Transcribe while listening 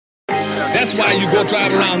That's why you go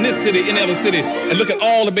drive around this city, any other city, and look at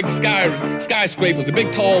all the big skyscrapers, the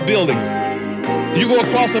big tall buildings. You go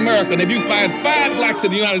across America, and if you find 5 blacks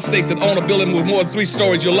in the United States that own a building with more than 3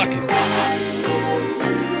 stories, you're lucky.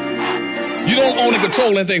 You don't own and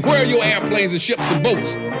control anything. Where are your airplanes and ships and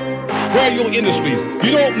boats? Where are your industries?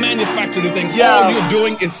 You don't manufacture anything. All you're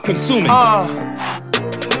doing is consuming.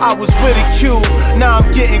 I was ridiculed, now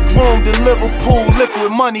I'm getting groomed in Liverpool.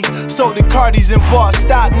 Liquid money, sold the Cardis and bought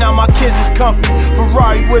stock. Now my kids is comfy,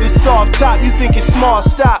 Ferrari with a soft top. You think it's small,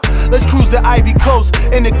 stop. Let's cruise the Ivy Coast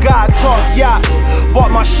in the God Talk yacht. Bought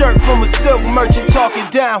my shirt from a silk merchant, talking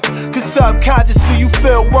down, cause subconsciously you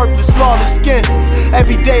feel worthless, flawless skin.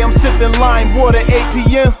 Every day I'm sipping lime water, 8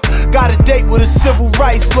 p.m. Got a date with a civil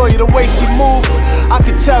rights lawyer, the way she move, I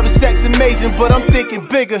could tell the sex amazing, but I'm thinking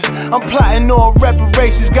bigger. I'm plotting on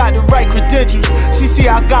reparations, got the right credentials. She see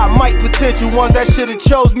I got mic potential, ones that should've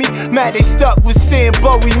chose me. Mad they stuck with Sam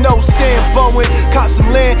Bowie, no Sam Bowen. Cop some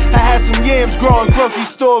land, I had some yams growing, grocery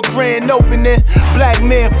store grand opening. Black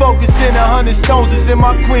man focusing, 100 stones is in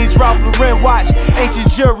my Queens Ralph Lauren watch. Ancient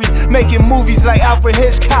jury, making movies like Alfred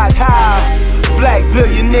Hitchcock. Black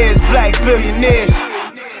billionaires, black billionaires.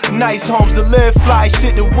 Nice homes to live, fly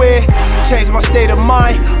shit to wear. Changed my state of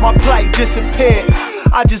mind, my plight disappeared.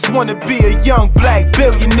 I just wanna be a young black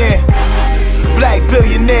billionaire. Black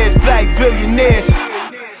billionaires, black billionaires.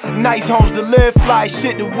 Nice homes to live, fly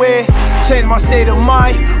shit to wear. Changed my state of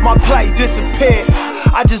mind, my plight disappeared.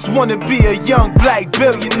 I just wanna be a young black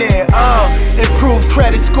billionaire. Improved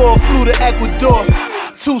credit score, flew to Ecuador.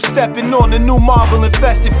 2-stepping on the new marble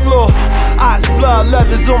infested floor. Ice blood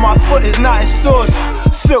leathers on my foot is not in stores.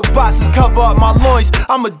 Silk boxes cover up my loins,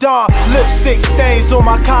 I'm a don. Lipstick stains on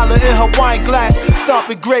my collar in her wine glass.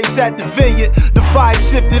 Stomping grapes at the vineyard. The vibe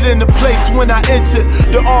shifted into place when I entered.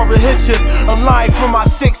 The aura hit you. A line from my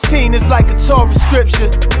 16 is like a Torah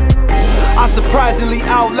scripture. I surprisingly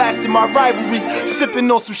outlasted my rivalry. Sipping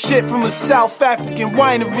on some shit from a South African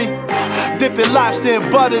winery. Dipping lobster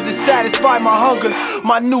in butter to satisfy my hunger.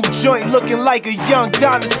 My new joint looking like a young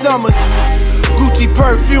Donna Summers. Gucci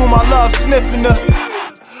perfume, I love sniffing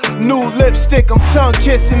her. New lipstick, I'm tongue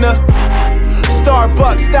kissing her.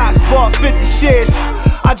 Starbucks stocks, bought 50 shares.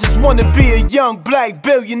 I just wanna be a young black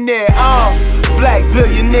billionaire. Black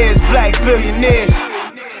billionaires, black billionaires.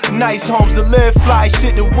 Nice homes to live, fly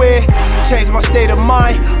shit to wear. Changed my state of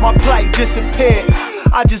mind, my plight disappeared.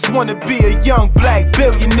 I just wanna be a young black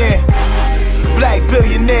billionaire. Black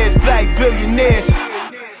billionaires, black billionaires.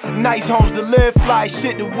 Nice homes to live, fly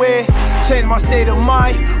shit to wear. Changed my state of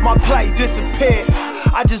mind, my plight disappeared.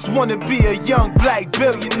 I just wanna be a young black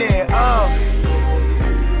billionaire.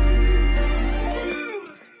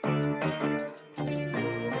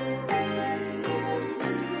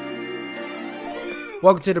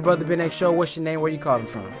 Welcome to the Brother Ben X Show. What's your name? Where you calling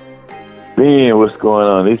from? Ben, what's going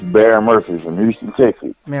on? It's Barry Murphy from Houston,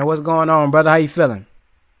 Texas. Man, what's going on, brother? How you feeling?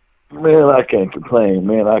 Man, I can't complain.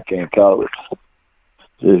 Man, I can't call it.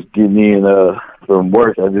 Just getting in from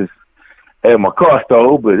work. I just had my car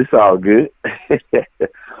stole, but it's all good.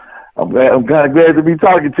 I'm kind of glad to be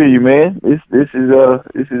talking to you, man. This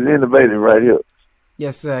is innovative right here.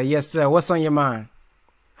 Yes, sir. Yes, sir. What's on your mind?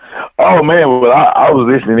 Oh man, well I was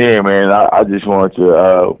listening in, man. I just wanted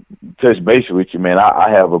to touch base with you, man. I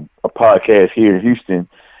have a podcast here in Houston,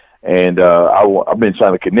 and I've been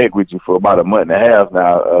trying to connect with you for about a month and a half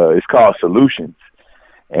now. It's called Solutions,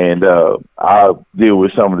 and I deal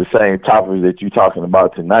with some of the same topics that you're talking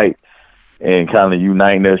about tonight, and kind of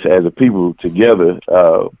uniting us as a people together.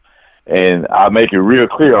 And I make it real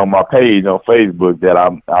clear on my page on Facebook that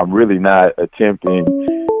I'm really not attempting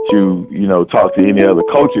to, talk to any other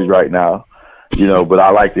coaches right now, but I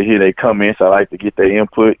like to hear their comments. I like to get their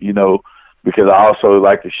input, because I also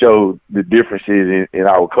like to show the differences in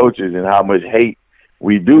our coaches and how much hate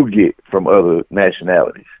we do get from other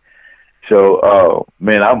nationalities. So,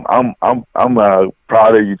 man, I'm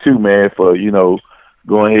proud of you too, man, for,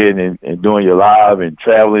 going ahead and doing your live and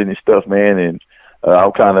traveling and stuff, man. And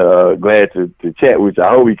I'm kind of glad to chat with you. I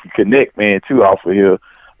hope we can connect, man, too, off of here.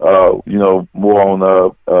 More on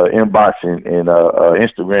inbox and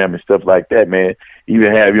Instagram and stuff like that, man.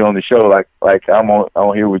 Even have you on the show like I'm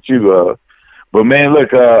on here with you. But man,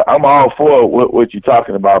 look, I'm all for what you're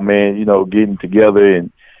talking about, man. Getting together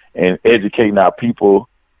and educating our people.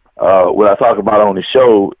 What I talk about on the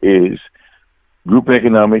show is group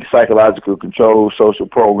economics, psychological control, social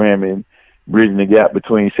programming, bridging the gap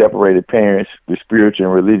between separated parents, the spiritual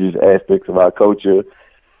and religious aspects of our culture,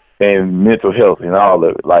 and mental health and all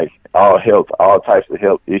of it, like all types of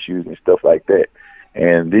health issues and stuff like that.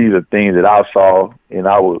 And these are things that I saw in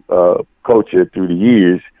our culture through the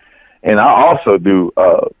years. And I also do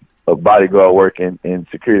bodyguard work and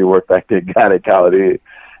security work like that guy that called in.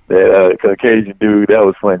 That Caucasian dude, that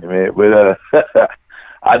was funny, man. But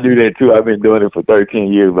I do that too. I've been doing it for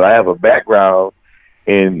 13 years, but I have a background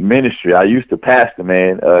in ministry. I used to pastor,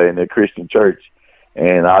 man, in a Christian church,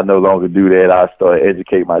 and I no longer do that. I started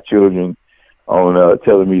educating my children on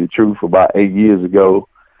telling me the truth about 8 years ago,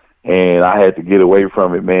 and I had to get away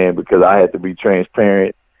from it, man, because I had to be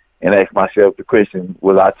transparent and ask myself the question,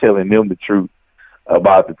 was I telling them the truth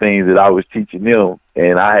about the things that I was teaching them?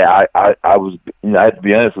 And I was, I had to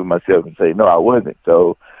be honest with myself and say, no, I wasn't.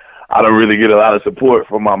 So I don't really get a lot of support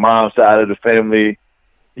from my mom's side of the family.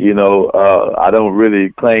 I don't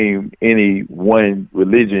really claim any one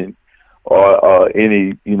religion or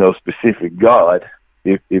any, specific God,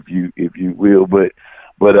 if you will. But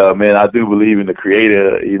man, I do believe in the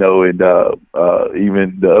Creator, and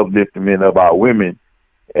even the upliftment of our women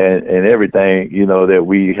and everything, that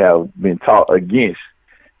we have been taught against.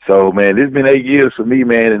 So, man, it's been 8 years for me,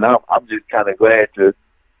 man, and I'm just kind of glad to,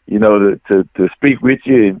 to speak with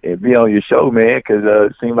you and be on your show, man, because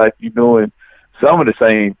it seems like you're doing some of the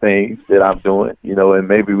same things that I'm doing, and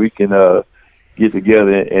maybe we can get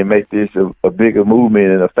together and make this a bigger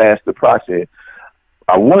movement and a faster process.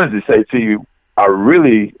 I wanted to say to you, I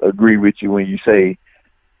really agree with you when you say,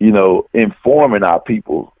 informing our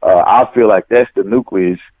people. I feel like that's the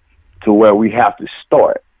nucleus to where we have to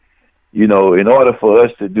start. In order for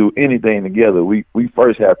us to do anything together, we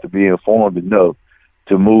first have to be informed enough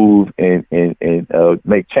to move and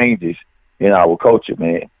make changes in our culture,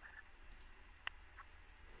 man.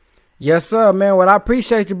 Yes, sir, man. Well, I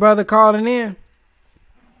appreciate you, brother, calling in.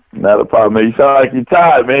 Not a problem, man. You sound like you're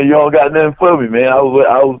tired, man. You don't got nothing for me, man. I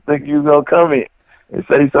was thinking you was gonna come in and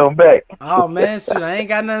say something back. Oh, man, shoot, I ain't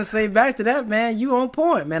got nothing to say back to that, man. You on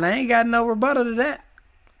point, man. I ain't got no rebuttal to that.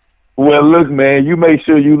 Well, look, man, you make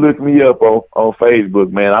sure you look me up on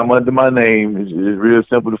Facebook, man. I'm under my name. It's real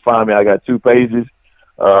simple to find me. I got 2 pages.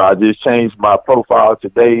 I just changed my profile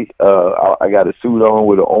today. I got a suit on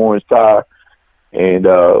with an orange tie, and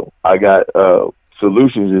I got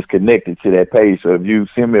Solutions is connected to that page. So if you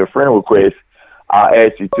send me a friend request, I'll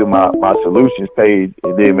add you to my Solutions page,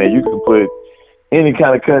 and then, man, you can put any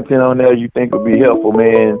kind of content on there you think would be helpful,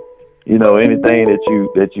 man. Anything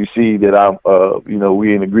that you see that I'm,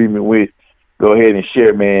 we in agreement with, go ahead and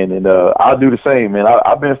share, man. And I'll do the same, man.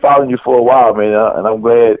 I've been following you for a while, man, and I'm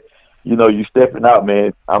glad, you stepping out,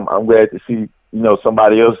 man. I'm glad to see,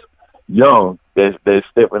 somebody else young that's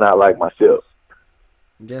stepping out like myself.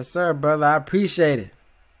 Yes, sir, brother. I appreciate it.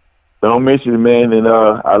 Don't mention it, man. And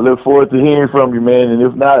I look forward to hearing from you, man. And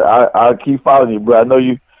if not, I'll keep following you, bro. I know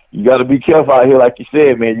you got to be careful out here, like you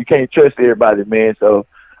said, man. You can't trust everybody, man. So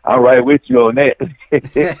I'm right with you on that.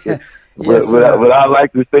 But I'd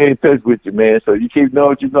like to stay in touch with you, man. So you keep knowing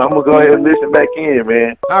what you know. I'm going to go ahead and listen back in,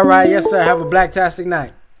 man. All right. Yes, sir. Have a blacktastic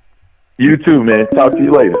night. You too, man. Talk to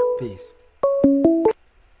you later. Peace.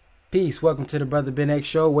 Peace. Welcome to the Brother Ben X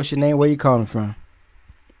Show. What's your name? Where you calling from?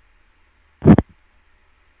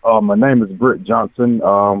 My name is Britt Johnson.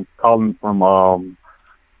 Calling from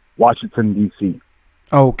Washington, D.C.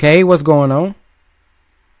 Okay. What's going on?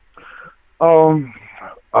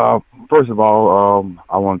 First of all,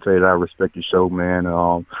 I want to tell you that I respect your show, man.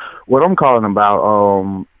 What I'm calling about,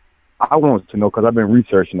 I want to know, because I've been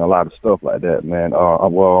researching a lot of stuff like that, man.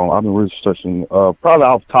 I've been researching probably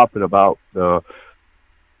off topic about what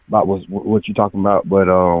you're talking about, but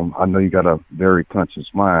I know you got a very conscious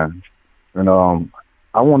mind, and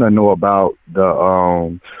I want to know about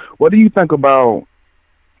what do you think about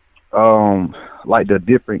like the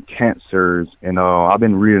different cancers, and I've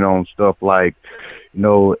been reading on stuff like,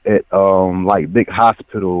 at like big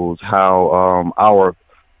hospitals, how our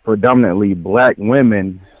predominantly black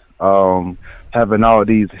women having all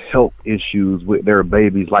these health issues with their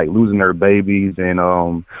babies, like losing their babies,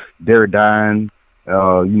 and they're dying.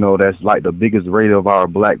 That's like the biggest rate of our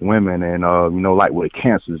black women, and like with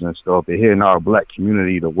cancers and stuff, they're hitting our black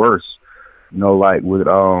community the worst. Like with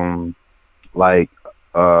like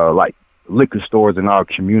liquor stores in our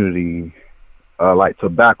community, like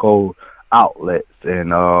tobacco outlets,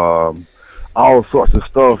 and all sorts of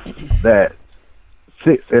stuff that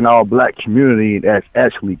sits in our black community that's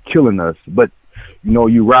actually killing us. But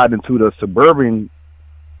you ride into the suburban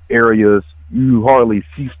areas, you hardly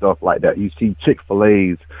see stuff like that. You see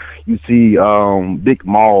Chick-fil-A's, you see big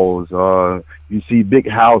malls, you see big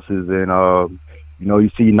houses, and you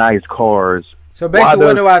see nice cars. So basically,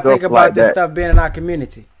 what do I think about this stuff being in our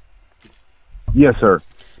community? Yes, sir.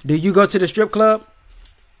 Do you go to the strip club?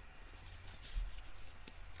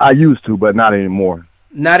 I used to, but not anymore.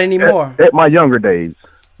 Not anymore? At my younger days.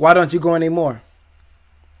 Why don't you go anymore?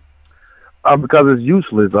 Because it's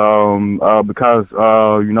useless. Because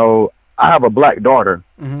you know, I have a black daughter,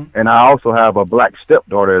 and I also have a black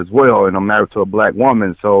stepdaughter as well, and I'm married to a black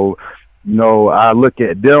woman. So, you know, I look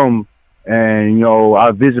at them, and you know,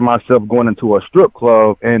 I vision myself going into a strip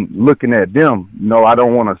club and looking at them. You know, I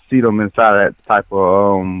don't want to see them inside that type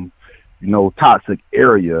of you know, toxic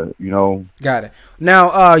area. You know. Got it.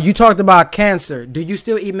 Now, you talked about cancer. Do you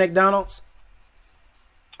still eat McDonald's?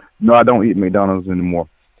 No, I don't eat McDonald's anymore.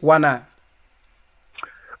 Why not?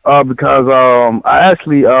 Because I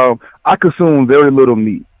actually I consume very little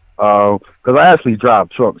meat. Because I actually drive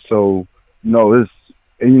trucks, so you know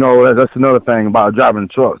that's another thing about driving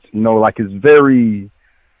trucks. You know, like it's very, you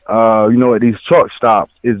know, at these truck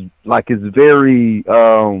stops it's very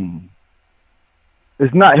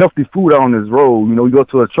it's not healthy food out on this road. You know, you go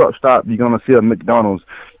to a truck stop, you're gonna see a McDonald's,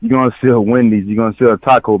 you're gonna see a Wendy's, you're gonna see a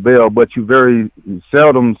Taco Bell, but you very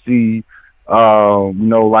seldom see you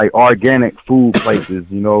know, like organic food places,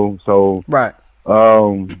 you know. So right.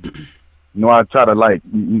 You know, I try to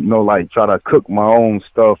try to cook my own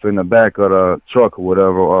stuff in the back of the truck or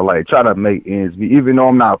whatever, or like try to make ends meet, even though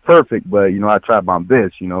I'm not perfect, but you know, I try my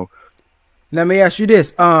best, you know. Let me ask you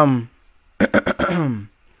this.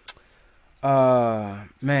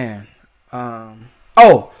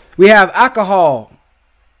 We have alcohol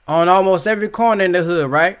on almost every corner in the hood,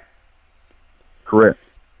 right? Correct.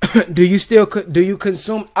 Do you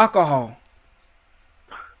consume alcohol?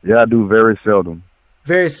 Yeah, I do very seldom.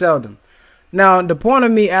 Very seldom. Now, the point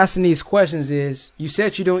of me asking these questions is, you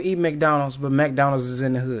said you don't eat McDonald's, but McDonald's is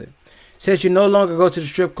in the hood. Said you no longer go to the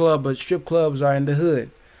strip club, but strip clubs are in the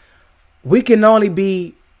hood. We can only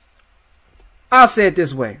be, I'll say it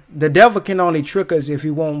this way, the devil can only trick us if he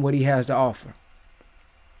wants what he has to offer.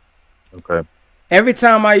 Okay. Every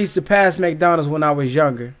time I used to pass McDonald's when I was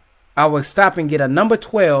younger, I would stop and get a number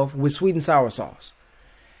 12 with sweet and sour sauce.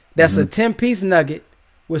 That's a 10-piece nugget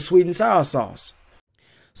with sweet and sour sauce.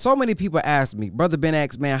 So many people ask me, Brother Ben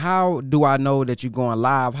X, man, how do I know that you're going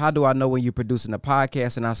live? How do I know when you're producing a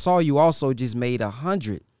podcast? And I saw you also just made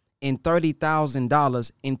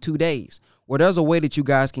 $130,000 in 2 days. Well, there's a way that you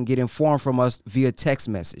guys can get informed from us via text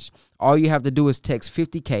message. All you have to do is text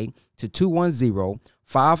 50K to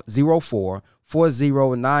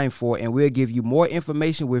 210-504-4094, and we'll give you more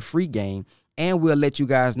information with free game, and we'll let you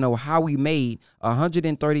guys know how we made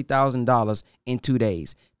 $130,000 in 2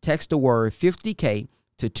 days. Text the word 50K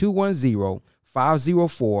to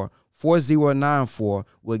 210-504-4094.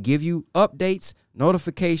 We'll give you updates,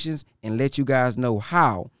 notifications, and let you guys know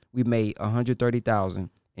how we made $130,000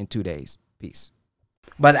 in 2 days. Peace.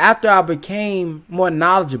 But after I became more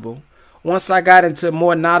knowledgeable, once I got into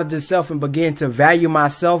more knowledge of self and began to value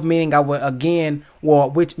myself, meaning I would then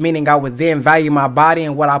value my body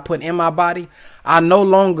and what I put in my body, I no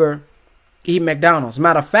longer eat McDonald's.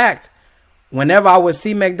 Matter of fact, whenever I would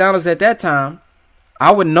see McDonald's at that time,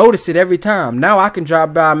 I would notice it every time. Now I can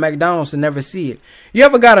drive by McDonald's and never see it. You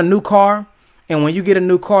ever got a new car, and when you get a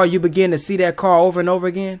new car, you begin to see that car over and over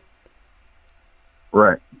again?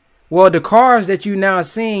 Right. Well, the cars that you now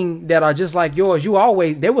seeing that are just like yours,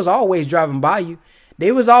 they was always driving by you.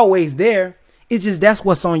 They was always there. It's just that's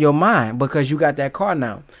what's on your mind because you got that car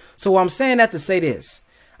now. So I'm saying that to say this.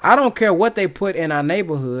 I don't care what they put in our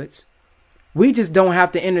neighborhoods. We just don't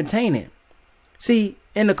have to entertain it. See,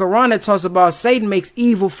 in the Quran, it talks about Satan makes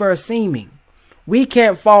evil first seeming. We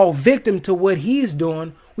can't fall victim to what he's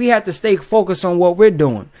doing. We have to stay focused on what we're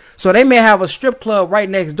doing. So they may have a strip club right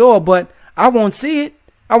next door, but I won't see it.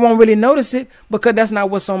 I won't really notice it because that's not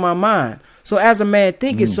what's on my mind. So as a man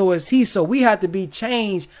thinketh, so is he. So we have to be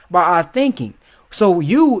changed by our thinking. So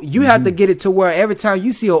you have to get it to where every time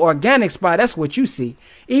you see an organic spot, that's what you see.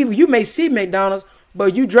 Even you may see McDonald's,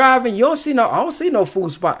 but you driving, I don't see no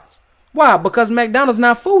food spots. Why? Because McDonald's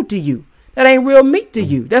not food to you. That ain't real meat to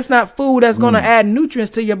you. That's not food that's going to add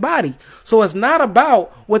nutrients to your body. So it's not about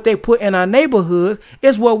what they put in our neighborhoods.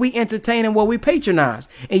 It's what we entertain and what we patronize.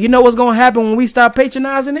 And you know what's going to happen when we stop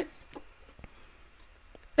patronizing it?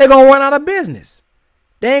 They're going to run out of business.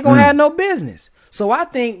 They ain't going to have no business. So I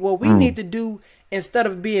think what we need to do, instead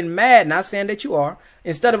of being mad, not saying that you are,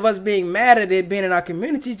 instead of us being mad at it being in our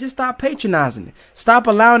community, just stop patronizing it. Stop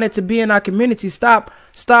allowing it to be in our community. Stop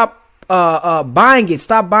buying it.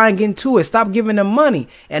 Stop buying into it. Stop giving them money,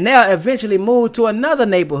 and they'll eventually move to another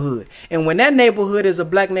neighborhood. And when that neighborhood is a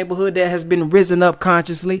black neighborhood that has been risen up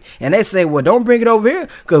consciously, and they say, well, don't bring it over here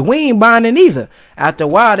because we ain't buying it either. After a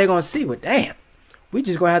while, they're going to see, well, damn, we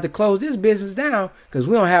just going to have to close this business down because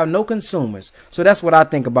we don't have no consumers. So that's what I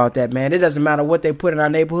think about that, man. It doesn't matter what they put in our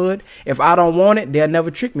neighborhood. If I don't want it, they'll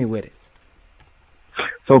never trick me with it.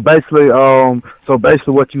 So basically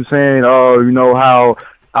what you're saying, you know, how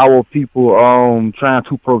our people trying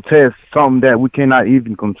to protest something that we cannot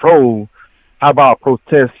even control, how about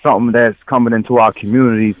protest something that's coming into our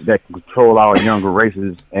communities that can control our younger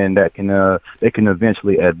races and that can they can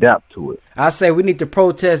eventually adapt to it? I say we need to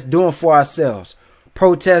protest doing for ourselves.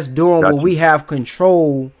 Protest doing what we have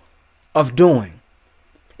control of doing.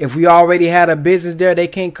 If we already had a business there, they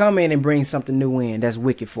can't come in and bring something new in that's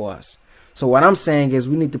wicked for us. So what I'm saying is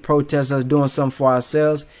we need to protest us doing something for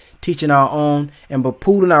ourselves, teaching our own, and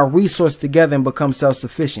pooling our resources together and become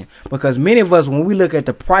self-sufficient. Because many of us, when we look at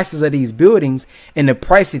the prices of these buildings and the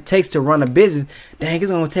price it takes to run a business, dang, it's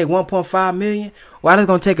going to take 1.5 million. Why is it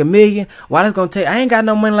going to take $1 million? Why is it going to take, I ain't got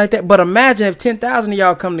no money like that. But imagine if 10,000 of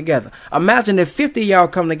y'all come together. Imagine if 50 of y'all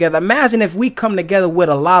come together. Imagine if we come together with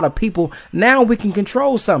a lot of people. Now we can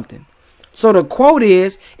control something. So the quote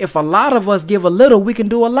is, if a lot of us give a little, we can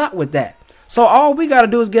do a lot with that. So all we got to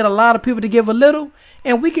do is get a lot of people to give a little,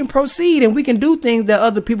 and we can proceed and we can do things that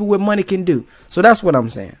other people with money can do. So that's what I'm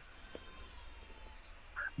saying.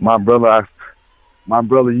 My brother,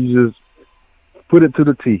 you just put it to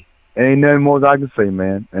the T. Ain't nothing more I can say,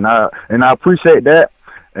 man. And I appreciate that.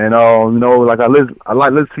 And you know, like I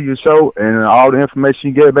like listening to your show and all the information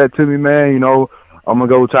you gave back to me, man. You know, I'm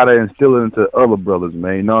gonna go try to instill it into other brothers,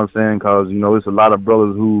 man. You know what I'm saying? Because you know, it's a lot of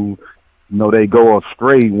brothers who, you know, they go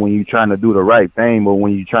astray when you're trying to do the right thing, but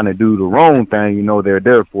when you're trying to do the wrong thing, you know, they're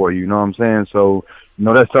there for you. You know what I'm saying? So, you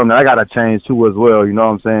know, that's something that I got to change too as well. You know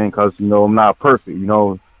what I'm saying? Because, you know, I'm not perfect. You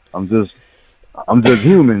know, I'm just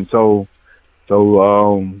human. So,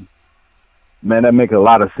 man, that makes a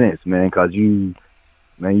lot of sense, man, because you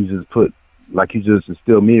just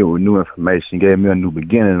instilled me with new information, gave me a new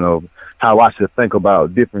beginning of how I should think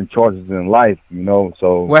about different choices in life, you know.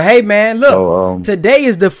 So, well, hey, man, look, today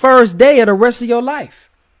is the first day of the rest of your life.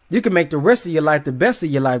 You can make the rest of your life the best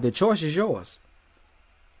of your life. The choice is yours.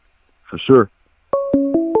 For sure.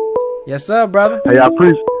 Yes, sir, brother. Hey, all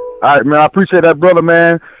right, man, I appreciate that, brother,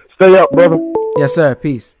 man. Stay up, brother. Yes, sir.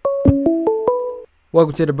 Peace.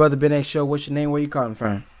 Welcome to the Brother Ben X Show. What's your name? Where you calling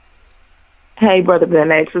from? Hey, Brother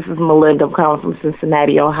Ben X. This is Melinda. I'm calling from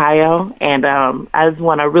Cincinnati, Ohio. And I just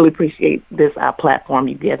want to really appreciate this platform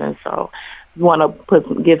you've given. So I want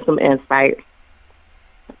to give some insight.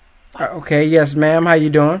 Okay. Yes, ma'am. How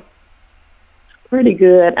you doing? Pretty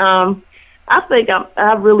good. I think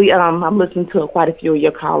I'm listening to quite a few of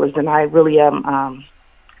your callers, and I really am,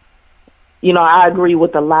 you know, I agree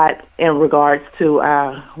with a lot in regards to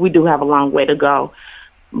we do have a long way to go.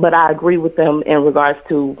 But I agree with them in regards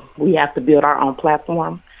to we have to build our own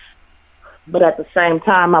platform. But at the same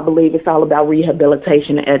time, I believe it's all about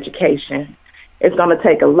rehabilitation and education. It's going to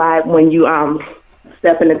take a lot when you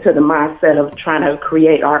stepping into the mindset of trying to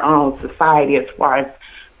create our own society as far as,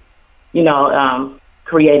 you know,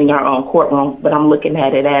 creating our own courtroom. But I'm looking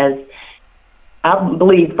at it as, I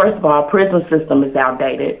believe, first of all, prison system is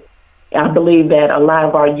outdated. I believe that a lot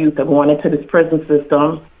of our youth are going into this prison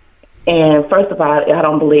system. And first of all, I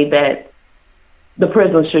don't believe that the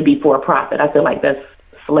prison should be for profit. I feel like that's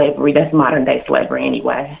slavery. That's modern day slavery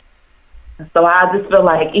anyway. So I just feel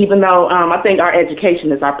like even though I think our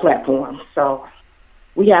education is our platform. So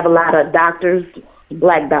we have a lot of doctors,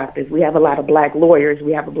 black doctors. We have a lot of black lawyers.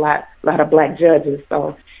 We have a lot of black judges.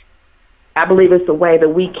 So I believe it's a way that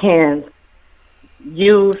we can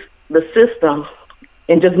use the system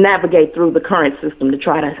and just navigate through the current system to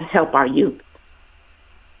try to help our youth.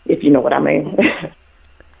 If you know what I mean.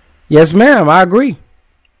 Yes, ma'am. I agree.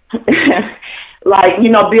 Like, you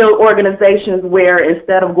know, build organizations where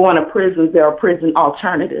instead of going to prisons, there are prison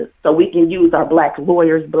alternatives. So we can use our black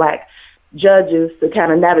lawyers, black judges to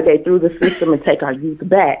kind of navigate through the system and take our youth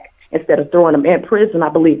back. Instead of throwing them in prison, I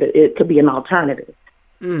believe that it could be an alternative.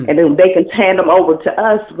 And then they can hand them over to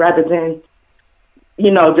us rather than, you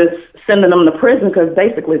know, just sending them to prison because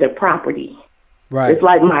basically they're property. Right. It's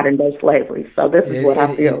like modern day slavery. So this is what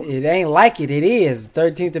I feel. It ain't like it. It is.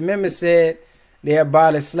 13th Amendment said they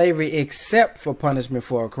abolished slavery except for punishment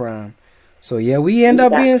for a crime. So yeah, we end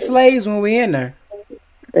up being slaves when we in there.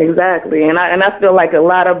 Exactly. And I feel like a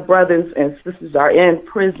lot of brothers and sisters are in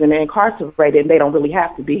prison and incarcerated, and they don't really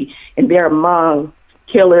have to be. And they're among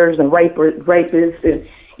killers and rapists. And,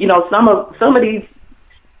 you know, some of these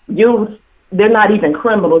youths, they're not even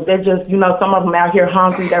criminals. They're just, you know, some of them out here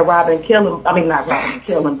hungry. They're robbing and killing. I mean, not robbing and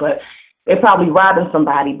killing, but they're probably robbing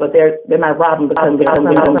somebody. But they're not robbing because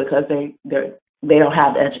they don't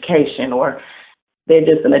have the education or they're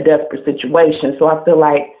just in a desperate situation. So I feel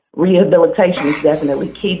like rehabilitation is definitely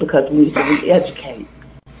key because we need to re-educate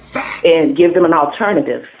and give them an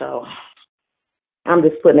alternative. So I'm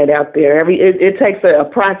just putting it out there. It takes a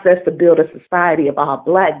process to build a society of all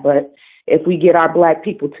black, but if we get our black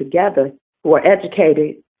people together who are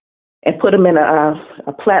educated and put them in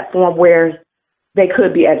a platform where they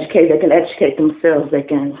could be educated. They can educate themselves. They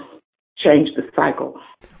can change the cycle.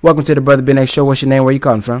 Welcome to the Brother Ben X Show. What's your name? Where you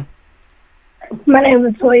calling from? My name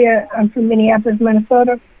is Toya. I'm from Minneapolis,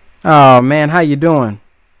 Minnesota. Oh, man. How you doing?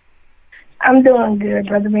 I'm doing good,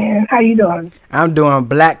 Brother Ben. How you doing? I'm doing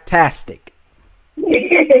blacktastic.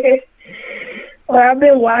 Well, I've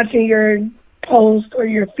been watching your post or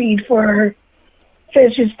your feed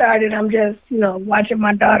since you started. I'm just, watching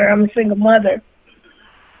my daughter. I'm a single mother.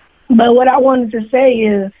 But what I wanted to say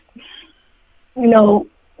is,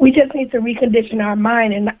 we just need to recondition our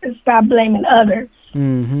mind and stop blaming others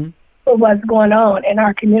for what's going on in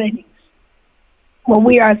our communities. When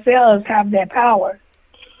we ourselves have that power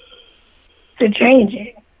to change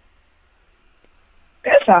it.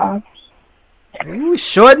 That's all. Ooh,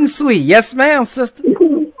 short and sweet. Yes, ma'am, sister.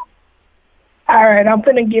 All right, I'm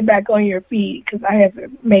going to get back on your feed because I have to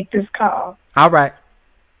make this call. All right.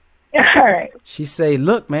 All right. She say,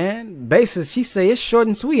 look, man, basis, she say it's short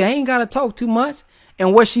and sweet. I ain't got to talk too much.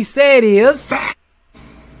 And what she said is... Facts.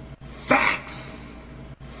 Facts.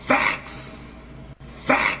 Facts.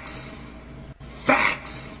 Facts.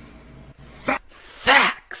 Facts.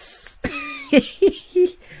 Facts.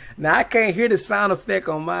 Now, I can't hear the sound effect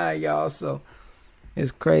on mine, y'all, so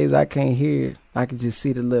it's crazy. I can't hear it. I can just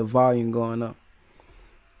see the little volume going up.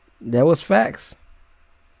 That was facts.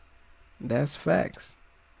 That's facts.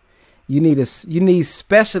 You need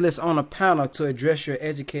specialists on a panel to address your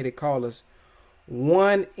educated callers.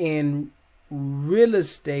 One in real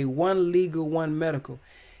estate, one legal, one medical.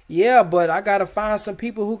 Yeah, but I gotta find some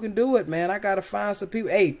people who can do it, man. I gotta find some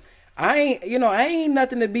people. Hey, I ain't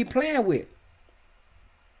nothing to be playing with.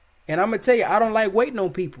 And I'm gonna tell you, I don't like waiting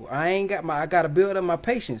on people. I gotta build up my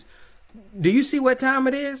patience. Do you see what time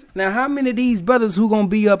it is? Now, how many of these brothers who gonna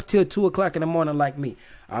be up till 2 o'clock in the morning like me?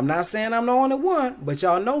 I'm not saying I'm the only one, but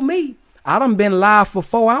y'all know me. I done been live for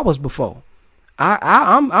 4 hours before.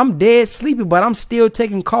 I'm dead sleepy, but I'm still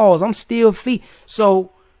taking calls. I'm still feet.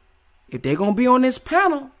 So if they're gonna be on this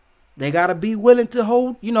panel, they gotta be willing to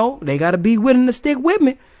hold. They gotta be willing to stick with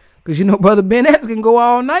me, because Brother Ben X can go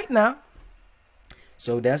all night now.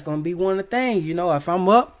 So that's gonna be one of the things. If I'm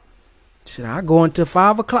up, should I go until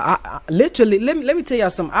 5 o'clock? I literally, let me tell y'all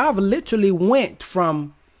something. I've literally went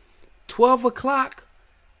from 12 o'clock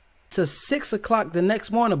to 6 o'clock the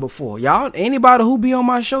next morning before. Y'all, anybody who be on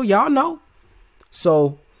my show, y'all know.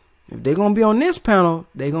 So if they're gonna be on this panel,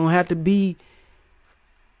 they're gonna have to be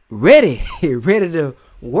ready, ready to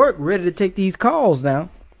work, ready to take these calls now.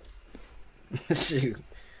 Shoot.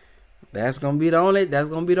 That's gonna be the only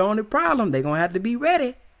problem. They're gonna have to be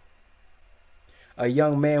ready. A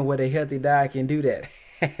young man with a healthy diet can do that.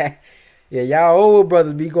 Yeah, y'all old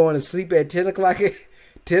brothers be going to sleep at 10 o'clock.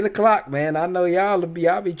 10 o'clock, man. I know y'all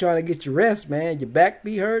be trying to get your rest, man. Your back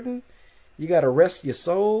be hurting. You gotta rest your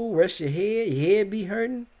soul, rest your head be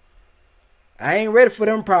hurting. I ain't ready for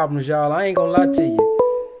them problems, y'all. I ain't gonna lie to you.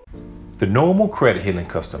 The normal credit healing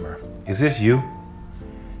customer. Is this you?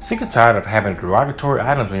 Sick and tired of having derogatory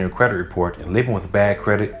items on your credit report and living with bad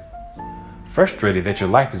credit? Frustrated that your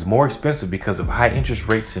life is more expensive because of high interest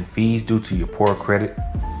rates and fees due to your poor credit?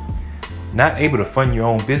 Not able to fund your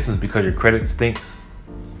own business because your credit stinks?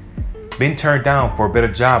 Been turned down for a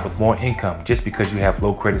better job with more income just because you have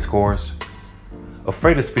low credit scores?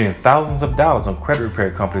 Afraid of spending thousands of dollars on credit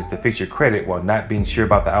repair companies to fix your credit while not being sure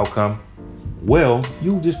about the outcome? Well,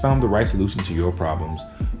 you just found the right solution to your problems.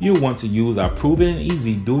 You'll want to use our proven and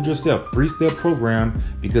easy do-it-yourself 3-step program,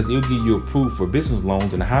 because it'll get you approved for business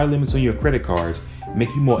loans and higher limits on your credit cards, make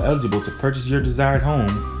you more eligible to purchase your desired home,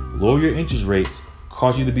 lower your interest rates,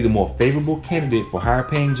 cause you to be the more favorable candidate for higher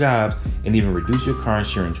paying jobs, and even reduce your car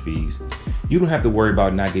insurance fees. You don't have to worry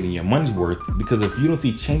about not getting your money's worth, because if you don't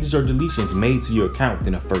see changes or deletions made to your account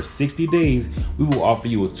within the first 60 days, we will offer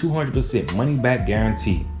you a 200% money back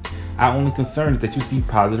guarantee. Our only concern is that you see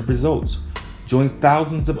positive results. Join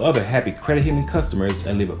thousands of other happy credit healing customers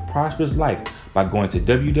and live a prosperous life by going to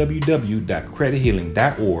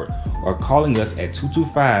www.credithealing.org or calling us at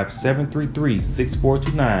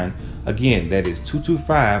 225-733-6429. Again, that is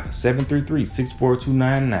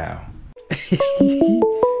 225-733-6429 now.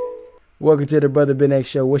 Welcome to the Brother Ben X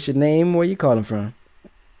Show. What's your name? Where you calling from?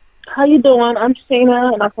 How you doing? I'm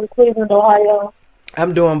Sheena, and I'm from Cleveland, Ohio.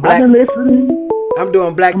 I'm doing black. I'm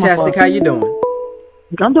doing blacktastic. How you doing?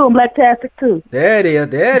 I'm doing blacktastic too. There it is.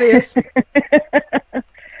 There it is.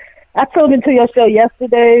 I tuned into your show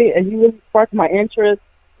yesterday, and you really sparked my interest.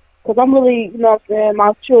 Because I'm really, you know what I'm saying,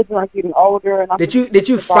 my children are getting older. And Did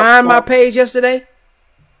you find my page yesterday?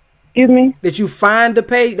 Excuse me? Did you find the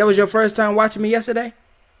page? That was your first time watching me yesterday?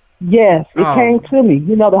 Yes, it came to me.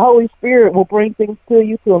 You know, the Holy Spirit will bring things to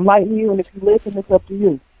you to enlighten you, and if you listen, it's up to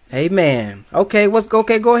you. Amen. Okay,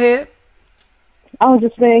 go ahead. I was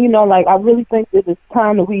just saying, you know, like, I really think that it's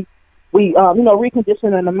time that we you know,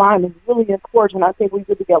 reconditioning the mind is really important. I think we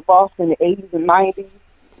really got lost in the 80s and 90s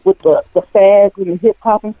with the fads and the hip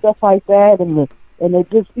hop and stuff like that, and they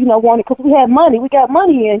just, you know, wanted, because we had money, we got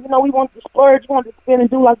money, and, you know, we wanted to splurge, we wanted to spend and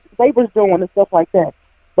do like the neighbors doing and stuff like that.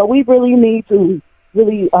 But we really need to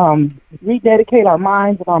really rededicate our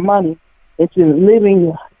minds and our money into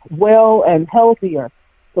living well and healthier,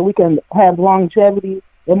 so we can have longevity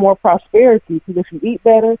and more prosperity. Because if you eat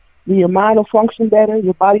better, then your mind will function better,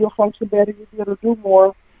 your body will function better, you'll be able to do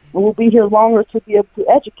more, and we'll be here longer to be able to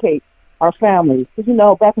educate our families. Because, you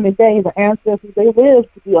know, back in the day, the ancestors, they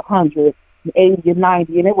lived to be 100 and 80 and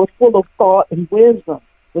 90, and they were full of thought and wisdom.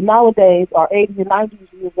 But nowadays, our 80 and 90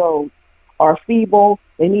 years old are feeble.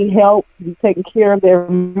 They need help to be taking care of their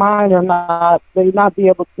mind, or not. They're not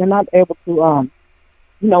able to, you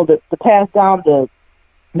know, to pass down the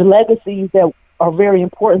legacies that are very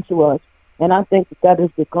important to us. And I think that is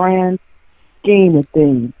the grand scheme of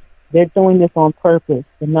things. They're doing this on purpose,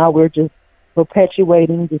 and now we're just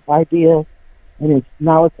perpetuating this idea, and it's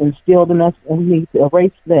instilled in us, and we need to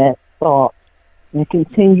erase that thought and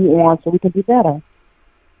continue on so we can be better.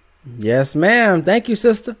 Yes, ma'am. Thank you,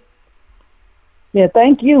 sister. Yeah,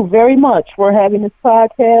 thank you very much for having this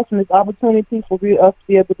podcast and this opportunity for us to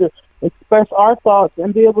be able to express our thoughts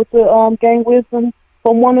and be able to gain wisdom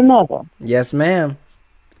from one another. Yes, ma'am.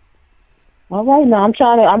 All right, now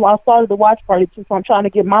I started the watch party too, so I'm trying to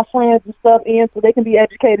get my friends and stuff in so they can be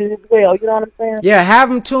educated as well. You know what I'm saying? Yeah, have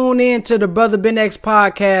them tune in to the Brother Ben X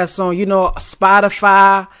podcast on, you know,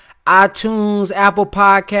 Spotify, iTunes, Apple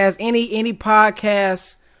Podcasts, any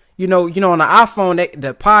podcast. You know, on the iPhone,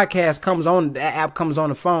 the podcast comes on, the app comes on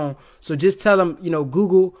the phone. So just tell them, you know,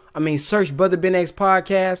 search Brother Ben X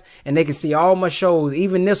podcast, and they can see all my shows.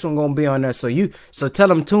 Even this one gonna be on there. So tell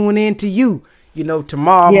them tune in to you. You know,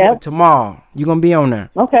 tomorrow you're gonna be on there.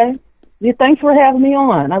 Okay. Yeah, thanks for having me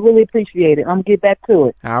on. I really appreciate it. I'm gonna get back to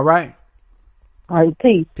it. All right. All right.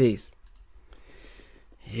 Peace. Peace.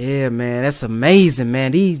 Yeah, man, that's amazing,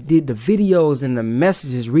 man. These did the videos and the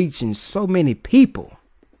messages reaching so many people.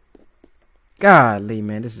 Golly,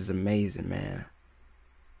 man, this is amazing, man.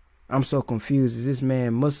 I'm so confused. Is this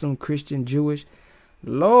man Muslim, Christian, Jewish?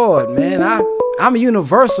 Lord, man, I'm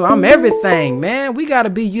universal. I'm everything, man. We got to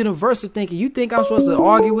be universal thinking. You think I'm supposed to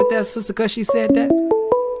argue with that sister because she said that?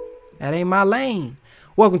 That ain't my lane.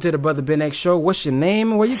 Welcome to the Brother Ben X Show. What's your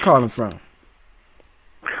name and where you calling from?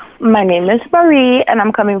 My name is Marie, and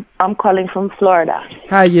I'm calling from Florida.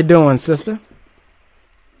 How you doing, sister?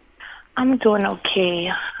 I'm doing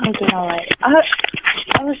okay. I'm doing all right.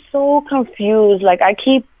 I was so confused. Like, I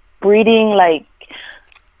keep reading, like,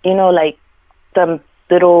 you know, like the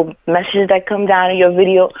little messages that come down in your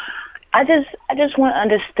video. I just want to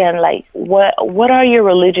understand, like, what are your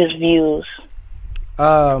religious views?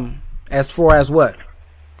 As far as what?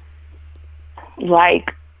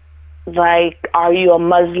 Like, are you a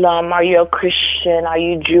Muslim? Are you a Christian? Are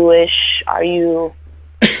you Jewish? Are you?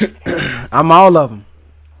 I'm all of them.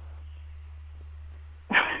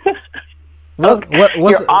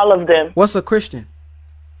 You're all of them. What's a Christian?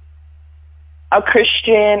 A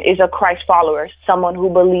Christian is a Christ follower, someone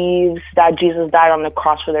who believes that Jesus died on the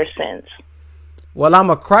cross for their sins. Well,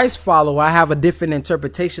 I'm a Christ follower. I have a different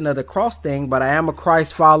interpretation of the cross thing, but I am a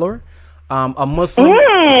Christ follower. A Muslim.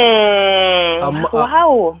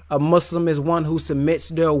 Wow. A Muslim is one who submits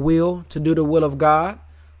their will to do the will of God.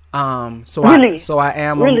 I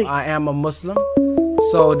am a Muslim.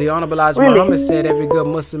 So the Honorable Elijah Muhammad said every good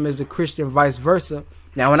Muslim is a Christian, vice versa.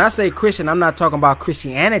 Now, when I say Christian, I'm not talking about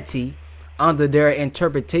Christianity under their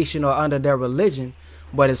interpretation or under their religion,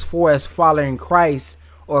 but as far as following Christ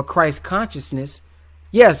or Christ consciousness,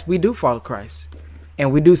 yes, we do follow Christ.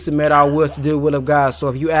 And we do submit our will to do the will of God. So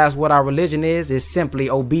if you ask what our religion is, it's simply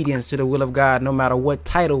obedience to the will of God, no matter what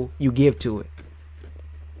title you give to it.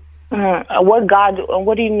 What God?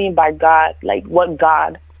 What do you mean by God? Like, what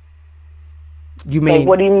God? You mean? Like,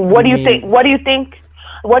 what do you think? What do you think?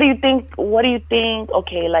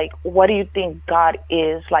 Okay, like, what do you think God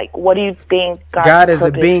is? Like, what do you think God is? A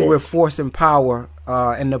being with force and power,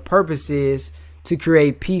 and the purpose is to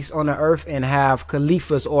create peace on the earth and have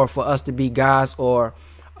caliphs, or for us to be gods, or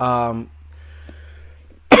for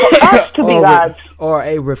us to be gods, or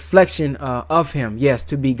a reflection of Him. Yes,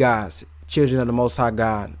 to be gods, children of the Most High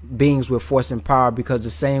God, beings with force and power. Because the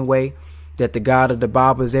same way that the God of the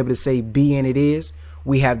Bible is able to say "be" and it is,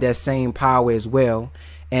 we have that same power as well.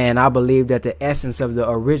 And I believe that the essence of the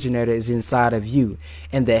originator is inside of you.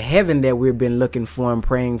 And the heaven that we've been looking for and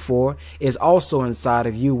praying for is also inside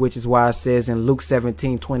of you, which is why it says in Luke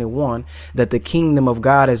 17:21 that the kingdom of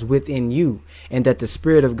God is within you, and that the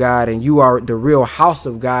Spirit of God and you are the real house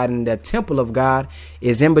of God, and the temple of God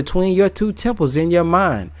is in between your two temples in your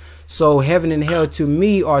mind. So heaven and hell to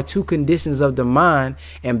me are two conditions of the mind.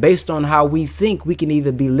 And based on how we think, we can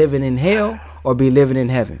either be living in hell or be living in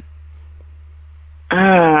heaven.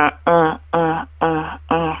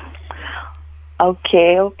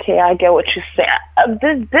 Okay, I get what you're saying.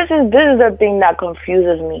 This is the thing that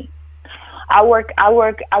confuses me. I work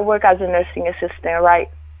as a nursing assistant, right?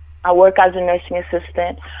 I work as a nursing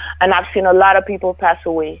assistant, and I've seen a lot of people pass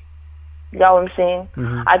away. You know what I'm saying?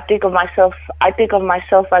 Mm-hmm. I think of myself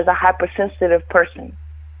as a hypersensitive person.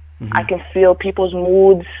 Mm-hmm. I can feel people's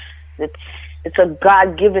moods. It's a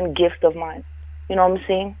God-given gift of mine. You know what I'm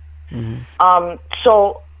saying? Mm-hmm.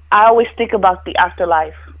 So I always think about the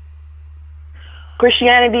afterlife.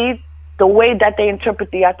 Christianity, the way that they interpret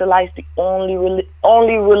the afterlife, is the only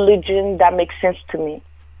religion that makes sense to me. You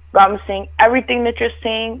know what I'm saying? Everything that you're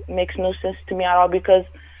saying makes no sense to me at all, because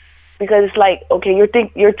it's like, okay,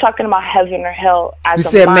 you're talking about heaven or hell as you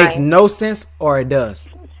said makes no sense, or it does?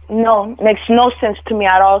 No, makes no sense to me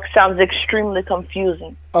at all. It sounds extremely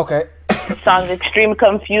confusing. Okay. It sounds extremely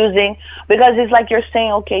confusing, because it's like you're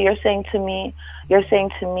saying to me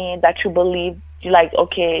that you believe,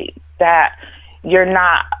 that you're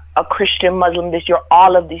not a Christian, Muslim, that you're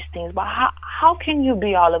all of these things. But how can you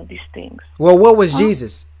be all of these things? Well, what was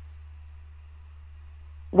Jesus?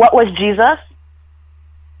 What was Jesus?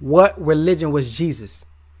 What religion was Jesus?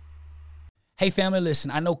 Hey family,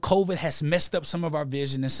 listen, I know COVID has messed up some of our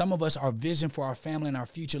vision, and some of us, our vision for our family and our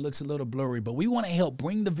future looks a little blurry, but we want to help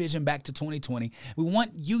bring the vision back to 2020. We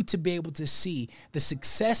want you to be able to see the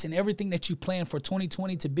success and everything that you plan for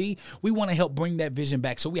 2020 to be. We want to help bring that vision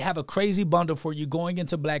back. So we have a crazy bundle for you going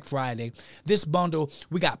into Black Friday. This bundle,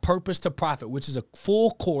 we got Purpose to Profit, which is a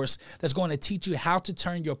full course that's going to teach you how to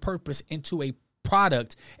turn your purpose into a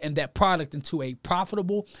product, and that product into a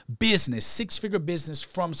profitable business, six-figure business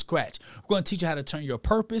from scratch. We're going to teach you how to turn your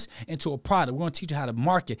purpose into a product. We're going to teach you how to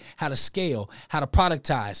market, how to scale, how to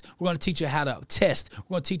productize. We're going to teach you how to test.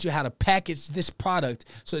 We're going to teach you how to package this product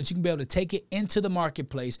so that you can be able to take it into the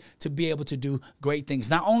marketplace to be able to do great things.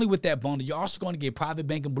 Not only with that bundle, you're also going to get Private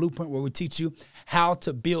Banking Blueprint, where we teach you how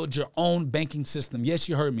to build your own banking system. Yes,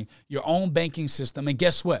 you heard me. Your own banking system. And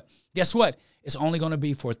guess what? It's only going to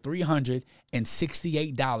be for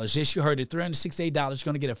 $368. Yes, you heard it, $368. You're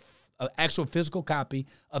going to get an actual physical copy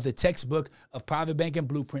of the textbook of Private Banking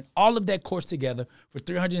Blueprint, all of that course together for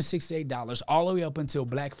 $368, all the way up until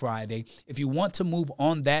Black Friday. If you want to move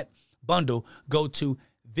on that bundle, go to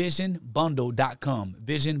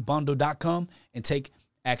visionbundle.com, and take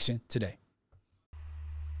action today.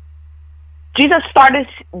 Jesus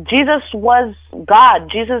was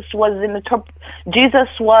God. Jesus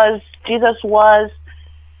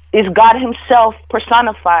is God himself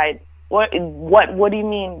personified. What do you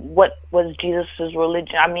mean? What was Jesus'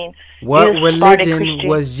 religion? I mean, what religion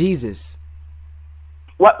was Jesus?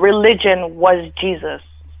 What religion was Jesus?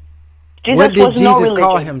 What did Jesus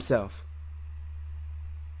call himself?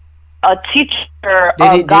 A teacher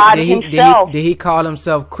of God himself. Did he call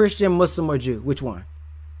himself Christian, Muslim, or Jew? Which one?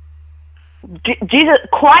 Jesus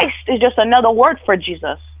Christ is just another word for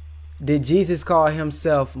Jesus. Did Jesus call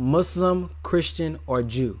himself Muslim, Christian, or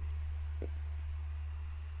Jew?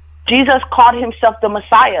 Jesus called himself the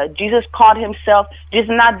Messiah. Jesus called himself just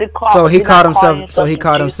not the call. So he called himself. So he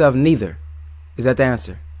called himself neither. Is that the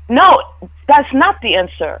answer? No, that's not the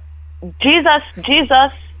answer. Jesus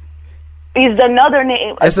is another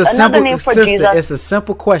name. It's a simple name for Jesus. It's a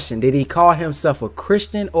simple question. Did he call himself a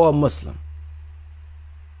Christian or a Muslim?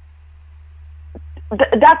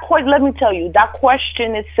 Let me tell you, that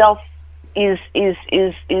question itself is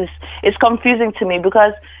confusing to me,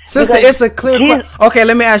 because sister, it's a clear question. Okay,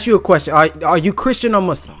 let me ask you a question. Are you Christian or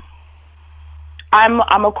Muslim? I'm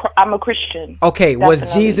a Christian. Okay, definitely.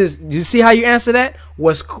 Was Jesus? You see how you answer that?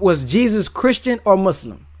 Was Jesus Christian or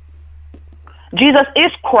Muslim? Jesus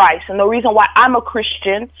is Christ, and the reason why I'm a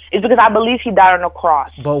Christian is because I believe he died on the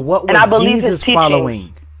cross. But what was Jesus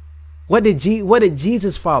following? What did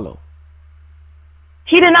Jesus follow?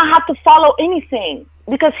 He did not have to follow anything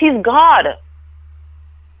because he's God.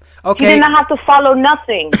 Okay. He did not have to follow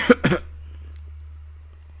nothing.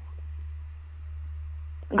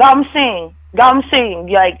 God, I'm saying,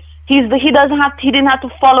 like he didn't have to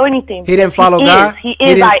follow anything. He didn't follow God. He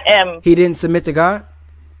is I am. He didn't submit to God.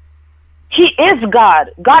 He is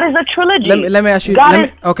God. God is a trilogy. Let me ask you. God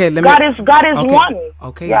is one.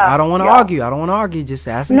 Okay, yeah, I don't want to argue. I don't want to argue. Just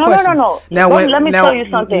asking no, questions. No. Now, let me tell you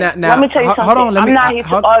something. Let me tell you something. Hold on. I'm not here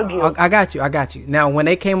to argue. I got you. Now, when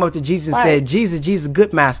they came up to Jesus and said, Jesus,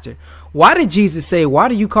 good master. Why did Jesus say, why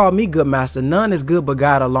do you call me good master? None is good but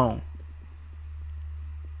God alone.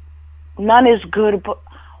 None is good, but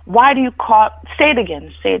why do you call? Say it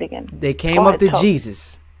again. They came up to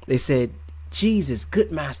Jesus. They said, Jesus,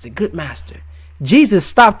 good master. Jesus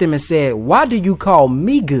stopped him and said, why do you call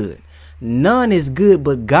me good? None is good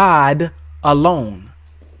but God alone.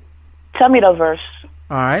 Tell me the verse.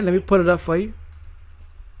 All right, let me put it up for you.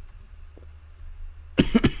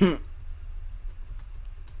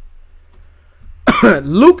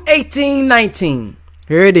 Luke 18:19.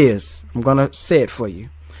 Here it is. I'm going to say it for you.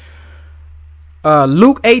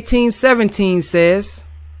 Luke 18:17 says,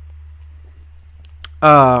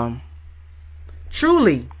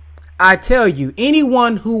 truly, I tell you,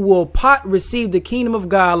 anyone who will receive the kingdom of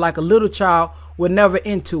God like a little child will never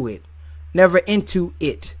into it.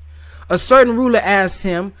 A certain ruler asked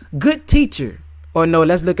him, good teacher, or no,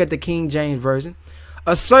 let's look at the King James Version.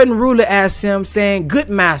 A certain ruler asked him, saying, good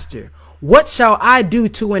master, what shall I do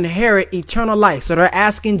to inherit eternal life? So they're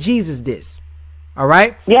asking Jesus this. All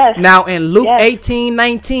right. Yes. Now in Luke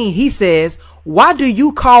 18:19, he says, why do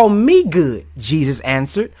you call me good? Jesus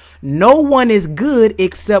answered, no one is good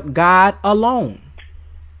except God alone.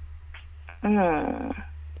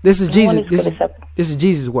 This is Jesus. This is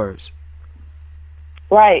Jesus' words.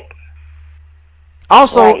 Right.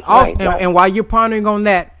 Also, and while you're pondering on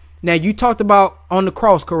that, now you talked about on the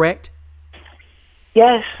cross, correct?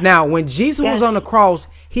 Yes. Now, when Jesus was on the cross,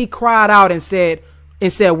 he cried out and said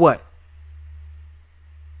what?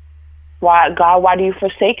 Why, God, why do you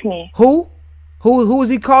forsake me? Who is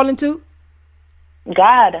he calling to?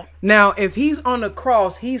 God. Now, if he's on the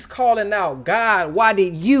cross, he's calling out, God, why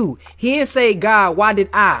did you? He didn't say, God, why did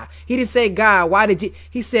I? He didn't say, God, why did you?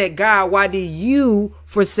 He said, God, why did you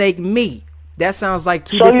forsake me? That sounds like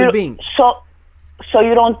two different beings. So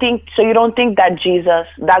you don't think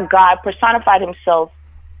that God personified himself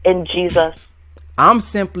in Jesus? I'm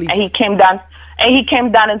simply and he came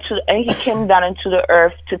down into the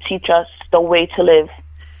earth to teach us the way to live.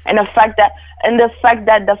 And the fact that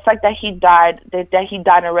he died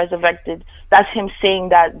and resurrected, that's him saying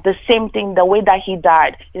that the same thing, the way that he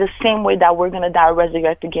died is the same way that we're gonna die and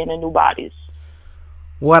resurrect again in new bodies.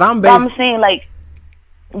 What I'm saying, like,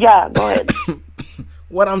 yeah, go ahead.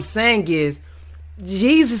 What I'm saying is,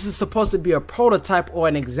 Jesus is supposed to be a prototype or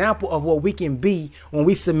an example of what we can be when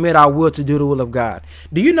we submit our will to do the will of God.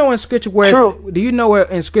 Do you know in scripture where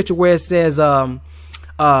it says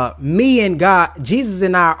me and God, Jesus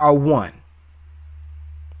and I are one?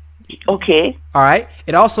 Okay. All right.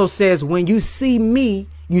 It also says when you see me,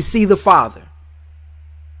 you see the Father.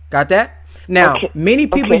 Got that? Now, many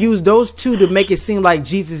people use those two to make it seem like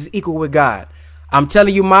Jesus is equal with God. I'm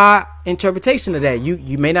telling you my interpretation of that.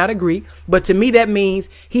 You may not agree, but to me that means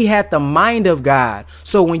he had the mind of God.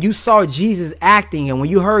 So when you saw Jesus acting and when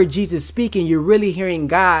you heard Jesus speaking, you're really hearing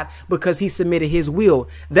God because he submitted his will.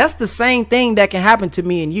 That's the same thing that can happen to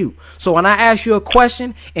me and you. So when I ask you a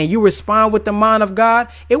question and you respond with the mind of God,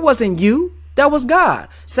 it wasn't you. That was God.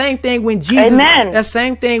 Same thing when Jesus. Amen. That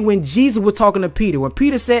same thing when Jesus was talking to Peter. When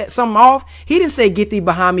Peter said something off, he didn't say, "Get thee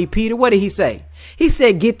behind me, Peter." What did he say? He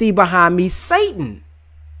said, "Get thee behind me, Satan."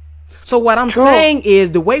 So what I'm saying is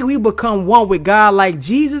the way we become one with God like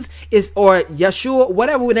Jesus is, or Yeshua,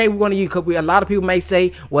 whatever name we want to use, because a lot of people may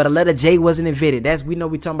say, well, the letter J wasn't invented. We know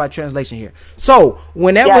we're talking about translation here. So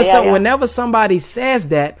whenever somebody says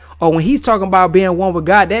that, or when he's talking about being one with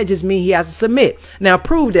God, that just means he has to submit. Now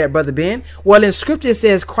prove that, Brother Ben. Well, in scripture it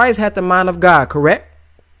says Christ had the mind of God, correct?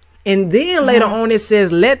 And then later on it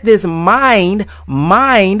says, let this mind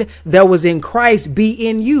that was in Christ be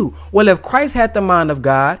in you. Well, if Christ had the mind of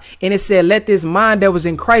God and it said, let this mind that was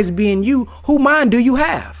in Christ be in you, who mind do you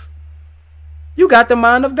have? You got the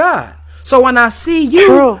mind of God. So when I see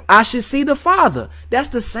you, I should see the Father. That's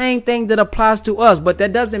the same thing that applies to us, but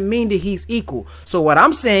that doesn't mean that he's equal. So what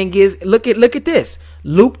I'm saying is, look at this.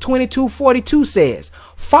 Luke 22:42 says,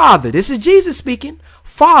 Father, this is Jesus speaking.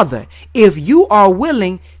 Father, if you are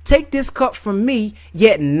willing, take this cup from me,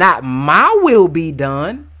 yet not my will be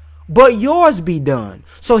done, but yours be done.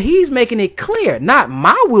 So he's making it clear, not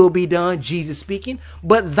my will be done, Jesus speaking,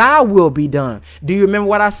 but thy will be done. Do you remember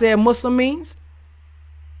what I said Muslim means?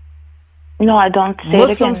 No, I don't. Say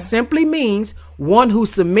Muslim simply means one who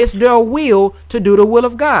submits their will to do the will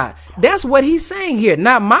of God. That's what he's saying here.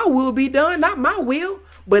 Not my will be done, not my will,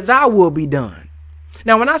 but thy will be done.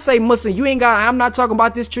 Now, when I say Muslim, I'm not talking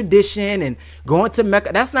about this tradition and going to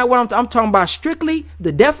Mecca. That's not what I'm talking about. Strictly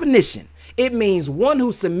the definition. It means one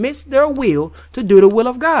who submits their will to do the will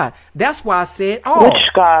of God. That's why I said all. Which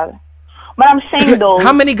God? But I'm saying though.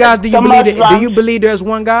 How many gods do you believe? Do you believe there's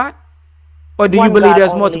one God, or do you believe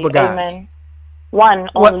there's multiple gods? Amen. One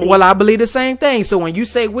only. Well, I believe the same thing. So when you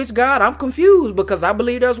say which God, I'm confused because I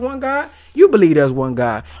believe there's one God. You believe there's one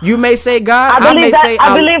God. You may say God. I believe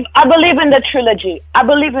in the trilogy. I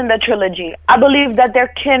believe in the trilogy. I believe that there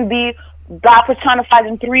can be God personified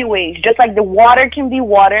in three ways. Just like the water can be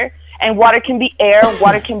water, and water can be air,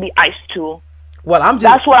 water can be ice too. Well, I'm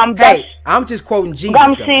just quoting Jesus.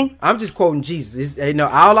 I'm just quoting Jesus.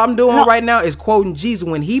 All I'm doing right now is quoting Jesus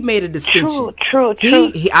when he made a distinction. True.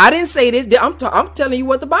 I didn't say this. I'm telling you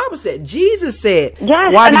what the Bible said. Jesus said,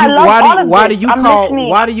 yes, why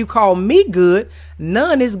do you call me good?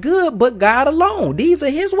 None is good but God alone. These are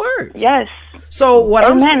his words. Yes. So what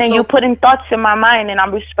I'm saying, and you're putting thoughts in my mind, and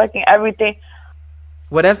I'm respecting everything.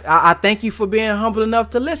 Well, I thank you for being humble enough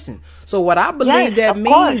to listen. So what I believe that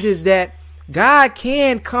means is that God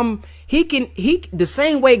can come. The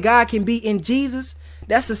same way God can be in Jesus,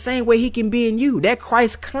 that's the same way he can be in you. That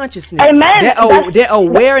Christ consciousness, that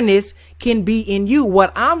awareness can be in you.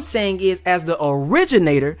 What I'm saying is, as the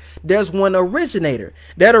originator, there's one originator.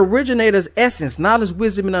 That originator's essence, knowledge,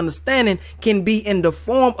 wisdom, and understanding can be in the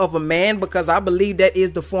form of a man, because I believe that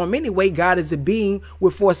is the form anyway. God is a being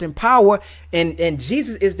with force and power, and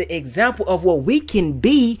Jesus is the example of what we can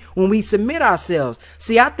be when we submit ourselves.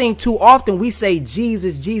 See, I think too often we say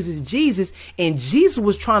Jesus, Jesus, Jesus, and Jesus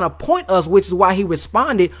was trying to point us, which is why he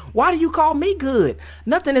responded, why do you call me good?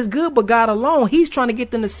 Nothing is good but God alone. He's trying to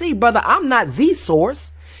get them to see, brother, I'm not the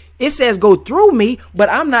source. It says go through me, but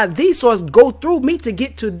I'm not the source. Go through me to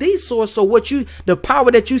get to the source. So the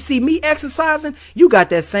power that you see me exercising, you got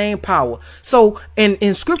that same power. So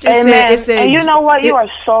in scripture, it said, and you know what? You are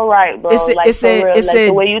so right, bro. It said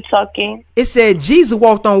the way you talking. It said Jesus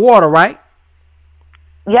walked on water, right?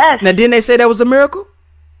 Yes. Now, didn't they say that was a miracle?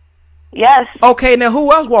 Yes. Okay, now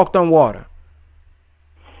who else walked on water?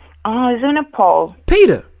 Isn't it Paul?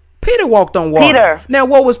 Peter walked on water. Now,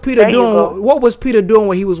 what was Peter doing? What was Peter doing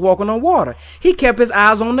when he was walking on water? He kept his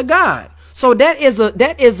eyes on the God. So that is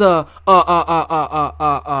a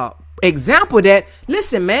example that,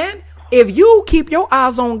 listen, man, if you keep your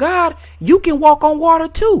eyes on God, you can walk on water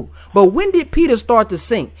too. But when did Peter start to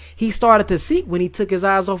sink? He started to sink when he took his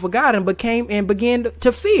eyes off of God and began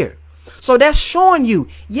to fear. So that's showing you,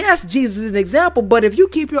 yes, Jesus is an example, but if you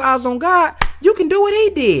keep your eyes on God, you can do what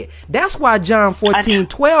he did. That's why John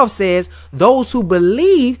 14:12 says, those who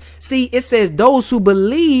believe, see, it says those who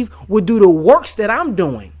believe will do the works that I'm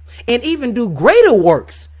doing and even do greater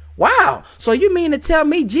works. Wow. So you mean to tell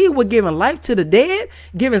me Jesus was giving life to the dead,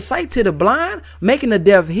 giving sight to the blind, making the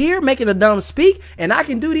deaf hear, making the dumb speak, and I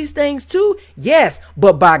can do these things too? Yes,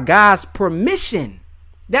 but by God's permission.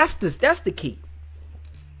 That's the key.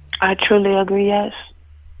 I truly agree.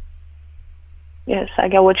 Yes, I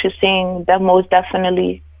get what you're saying. That most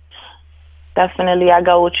definitely, I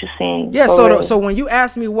got what you're saying. Yeah. So when you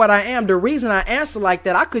ask me what I am, the reason I answer like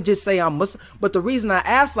that, I could just say I'm Muslim, but the reason I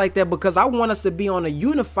ask like that because I want us to be on a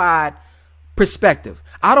unified perspective.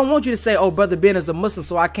 I don't want you to say, "Oh, Brother Ben is a Muslim,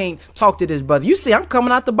 so I can't talk to this brother." You see, I'm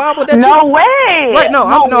coming out the Bible. No way. Right? No.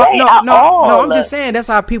 I'm just saying that's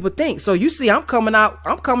how people think. So you see, I'm coming out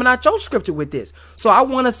your scripture with this. So I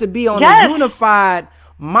want us to be on a unified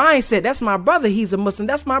mindset. That's my brother. He's a Muslim.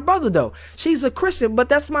 That's my brother though. She's a Christian, but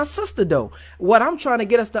that's my sister though. What I'm trying to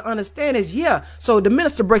get us to understand is, so the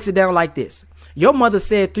minister breaks it down like this. Your mother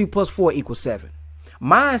said 3 + 4 = 7.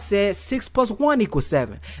 Mine said 6 + 1 =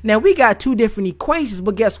 7. Now we got two different equations,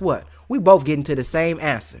 but guess what? We both getting to the same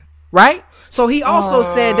answer, right? So he also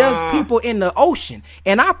said there's people in the ocean,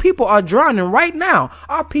 and our people are drowning right now.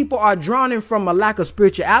 Our people are drowning from a lack of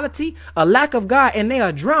spirituality, a lack of God, and they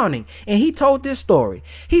are drowning. And he told this story.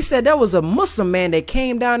 He said there was a Muslim man that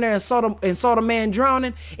came down there and saw the man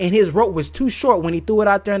drowning, and his rope was too short when he threw it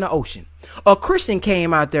out there in the ocean. A Christian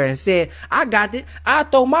came out there and said, I got it. I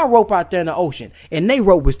throw my rope out there in the ocean, and their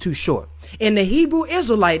rope was too short. And the Hebrew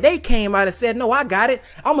Israelite, they came out and said, no, I got it.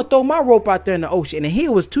 I'm going to throw my rope out there in the ocean. And he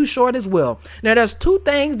was too short as well. Now, there's two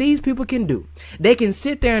things these people can do. They can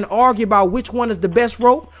sit there and argue about which one is the best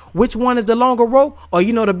rope, which one is the longer rope, or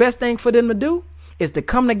the best thing for them to do is to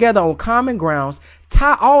come together on common grounds,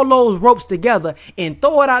 tie all those ropes together and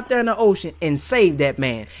throw it out there in the ocean and save that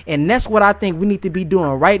man. And that's what I think we need to be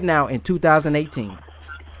doing right now in 2018.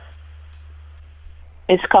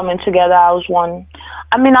 It's coming together as one.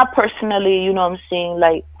 I mean, I personally, I'm saying,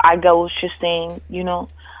 like, I get what you're saying,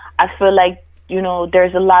 I feel like,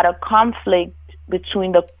 there's a lot of conflict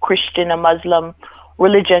between the Christian and Muslim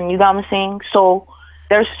religion. You know what I'm saying? So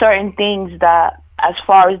there's certain things that, as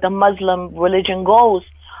far as the Muslim religion goes,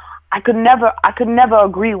 I could never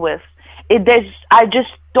agree with. I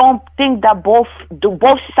just don't think that both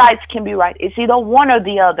sides can be right. It's either one or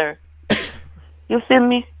the other. You feel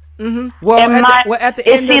me? Mm-hmm. Well, at the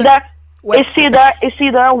end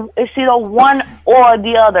it's either one or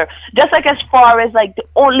the other. Just like as far as like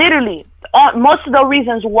most of the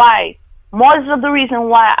reason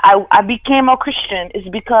why I became a Christian is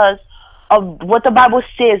because of what the Bible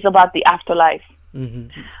says about the afterlife.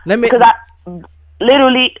 Mm-hmm. Because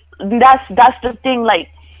that's the thing. Like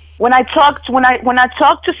when I talk to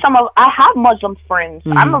I have Muslim friends.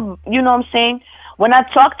 Mm-hmm. You know what I'm saying? When I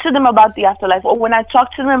talk to them about the afterlife, or when I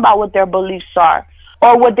talk to them about what their beliefs are,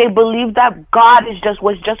 or what they believe that God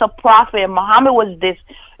was just a prophet and Muhammad was this,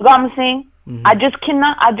 you know what I'm saying? Mm-hmm. I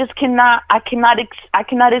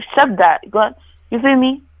cannot accept that. You feel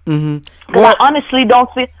me? Mm-hmm. Because I honestly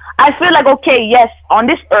don't feel. I feel like, okay, yes, on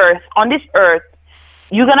this earth,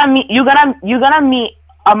 you're gonna meet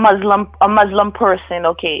a Muslim person,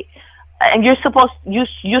 okay, and you're supposed to,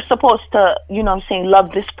 you know what I'm saying,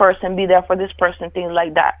 love this person, be there for this person, things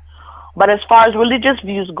like that. But as far as religious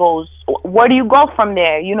views goes, where do you go from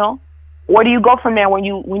there? You know, where do you go from there when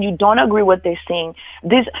you don't agree with what they're saying?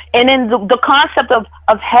 And then the concept of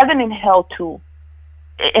heaven and hell too,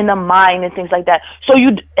 in the mind and things like that. So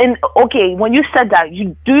when you said that,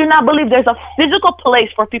 do you not believe there's a physical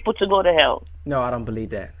place for people to go to hell? No, I don't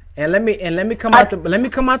believe that. And let me come out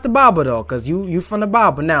the Bible though, because you from the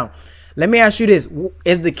Bible. Now, let me ask you this: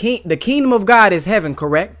 is the kingdom of God is heaven,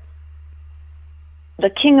 correct? The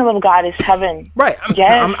kingdom of God is heaven. Right.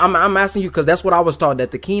 Yes. I'm asking you because that's what I was taught,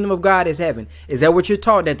 that the kingdom of God is heaven. Is that what you're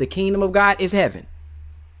taught, that the kingdom of God is heaven?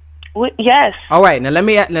 Yes. All right. Now let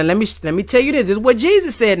me tell you this. This is what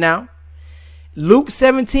Jesus said. Now, Luke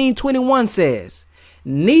 17:21 says,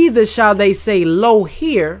 "Neither shall they say, Lo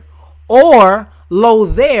here, or Lo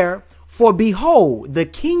there, for behold, the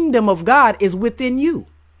kingdom of God is within you."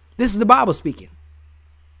 This is the Bible speaking.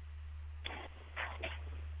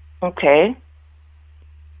 Okay.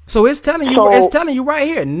 So it's telling you right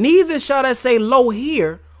here, neither shall they say, Lo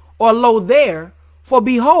here or Lo there, for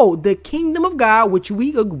behold, the kingdom of God, which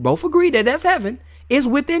we both agree that that's heaven, is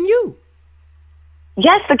within you.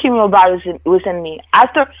 Yes, the kingdom of God is within me.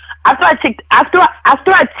 After I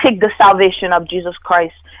take the salvation of Jesus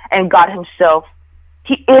Christ and God Himself,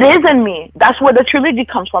 it is in me. That's where the trilogy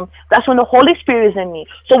comes from. That's when the Holy Spirit is in me.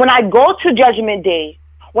 So when I go to Judgment Day,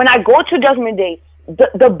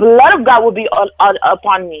 the blood of God will be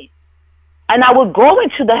upon me, and I will go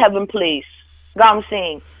into the heaven place. You know what I'm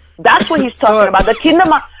saying? That's what He's talking about. The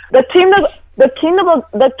kingdom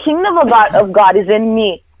of God is in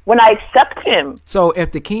me when I accept Him. So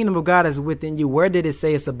if the kingdom of God is within you, where did it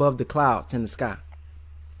say it's above the clouds in the sky?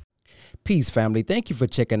 Peace, family. Thank you for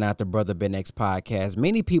checking out the Brother Ben X podcast.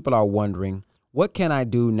 Many people are wondering, what can I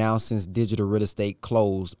do now since digital real estate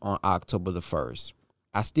closed on October the 1st?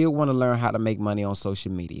 I still want to learn how to make money on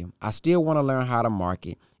social media. I still want to learn how to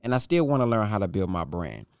market, and I still want to learn how to build my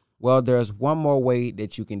brand. Well, there's one more way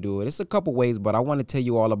that you can do it. It's a couple ways, but I want to tell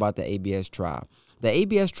you all about the ABS Tribe. The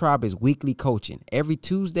ABS Tribe is weekly coaching every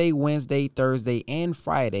Tuesday, Wednesday, Thursday, and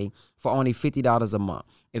Friday for only $50 a month.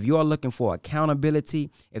 If you are looking for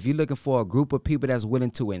accountability, if you're looking for a group of people that's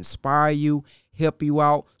willing to inspire you, help you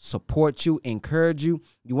out, support you, encourage you,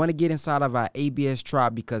 you want to get inside of our ABS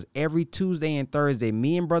Tribe, because every Tuesday and Thursday,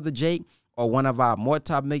 me and Brother Jake or one of our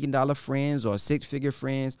multi-million-dollar friends or six-figure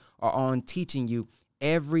friends are on teaching you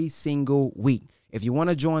every single week. If you want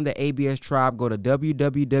to join the ABS Tribe, go to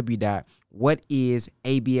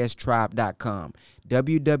www.whatisaBStribe.com.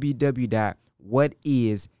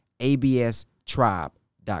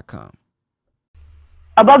 www.whatisaBStribe.com.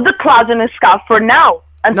 Above the clouds in the sky for now.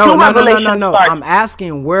 Until Revelation starts. I'm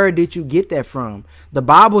asking, where did you get that from? The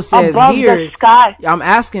Bible says above here. The sky. I'm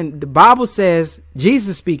asking. The Bible says,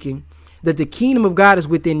 Jesus speaking, that the kingdom of God is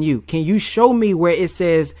within you. Can you show me where it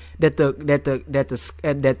says that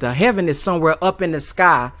the heaven is somewhere up in the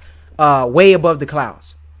sky, way above the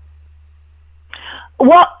clouds?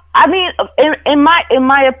 Well, I mean, in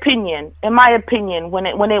my opinion, when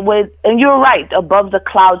it was, and you're right, above the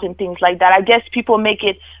clouds and things like that. I guess people make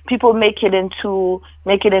it into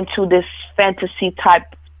this fantasy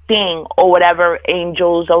type thing or whatever,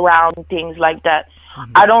 angels around, things like that.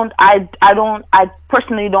 Mm-hmm. I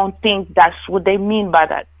personally don't think that's what they mean by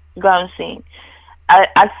that. You know what I'm saying?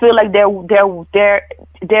 I feel like there will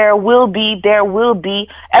be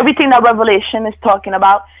everything that Revelation is talking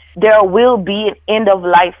about. There will be an end of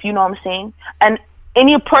life. You know what I'm saying? And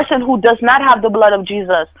any person who does not have the blood of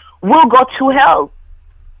Jesus, will go to hell.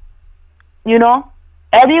 You know,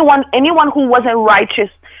 anyone who wasn't righteous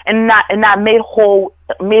and not made whole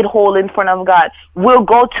in front of God will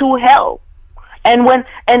go to hell. And when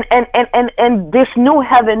and this new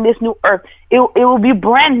heaven, this new earth, it will be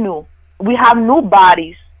brand new. We have new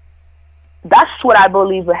bodies. That's what I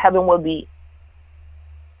believe the heaven will be.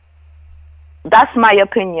 That's my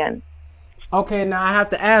opinion. Okay, now I have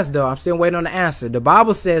to ask though. I'm still waiting on the answer. The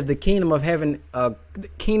Bible says the kingdom of heaven, the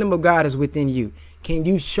kingdom of God is within you. Can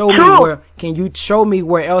you show me where? Can you show me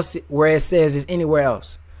where else? Where it says is anywhere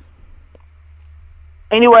else?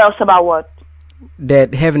 Anywhere else about what?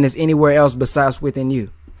 That heaven is anywhere else besides within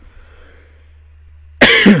you.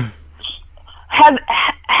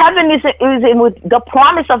 Heaven is in with the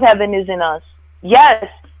promise of heaven is in us. Yes,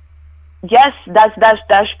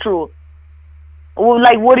 that's true. Well,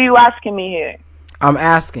 like, what are you asking me here? I'm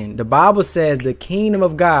asking. The Bible says the kingdom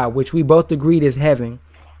of God, which we both agreed is heaven,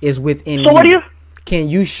 is within you. So what do you? Can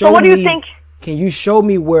you show me? So what do you think? Can you show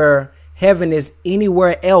me where heaven is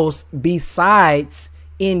anywhere else besides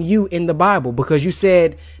in you in the Bible? Because you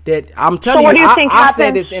said that. I'm telling you, I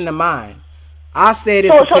said it's in the mind. I said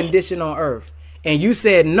it's a condition on earth, and you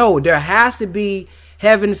said no. There has to be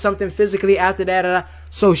heaven, something physically after that.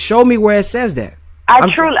 So show me where it says that.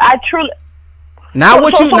 I truly. Not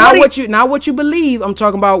what you believe. I'm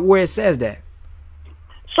talking about where it says that.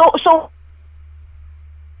 So,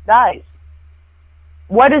 guys,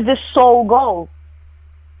 where does this soul go?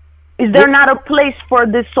 Is there not a place for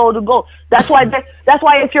this soul to go? That's why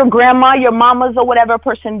if your grandma, your mama's, or whatever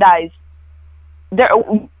person dies,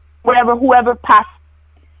 whoever passed,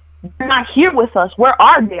 they're not here with us. Where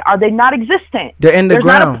are they? Are they not existent? They're in the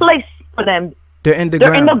ground. There's not a place for them. They're in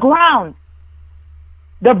the ground.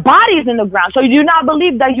 Their body is in the ground. So you do not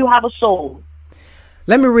believe that you have a soul.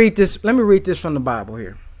 Let me read this from the Bible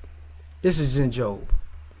here. This is in Job,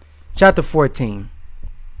 chapter 14.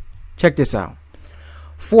 Check this out.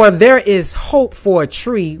 For there is hope for a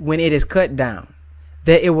tree when it is cut down,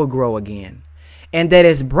 that it will grow again, and that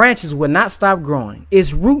its branches will not stop growing.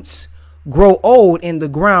 Its roots grow old in the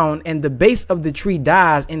ground, and the base of the tree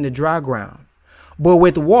dies in the dry ground. But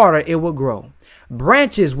with water it will grow.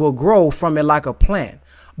 Branches will grow from it like a plant.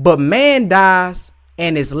 But man dies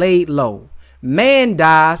and is laid low. Man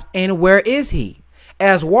dies, and where is he?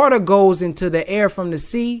 As water goes into the air from the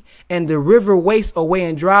sea, and the river wastes away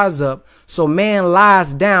and dries up, so man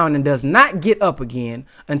lies down and does not get up again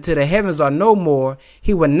until the heavens are no more.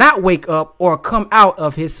 He will not wake up or come out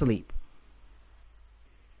of his sleep.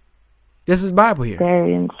 This is Bible here.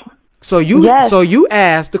 Very interesting. So you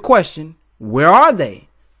asked the question, where are they?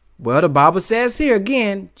 Well, the Bible says here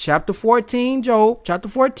again, chapter 14, Job, chapter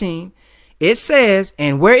 14, it says,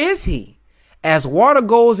 and where is he? As water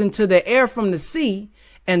goes into the air from the sea,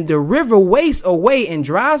 and the river wastes away and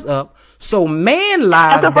dries up, so man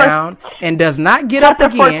lies down and does not get up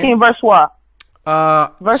again. Chapter 14, verse what?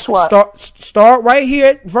 Verse what? Start right here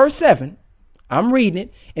at verse 7. I'm reading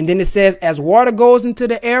it. And then it says, as water goes into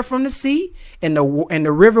the air from the sea, and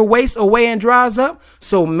the river wastes away and dries up,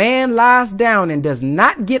 so man lies down and does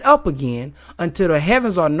not get up again until the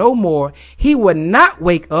heavens are no more. He will not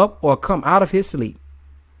wake up or come out of his sleep.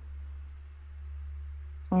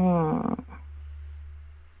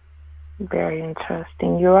 Very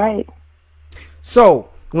interesting. You're right. So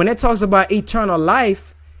when it talks about eternal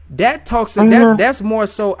life, that talks that's more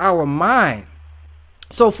so our mind.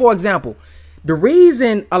 So for example, the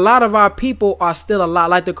reason a lot of our people are still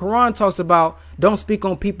alive, like the Quran talks about, don't speak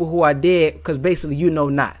on people who are dead, because basically you know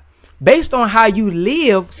not. Based on how you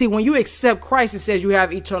live, see, when you accept Christ, it says you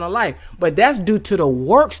have eternal life, but that's due to the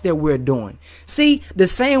works that we're doing. See, the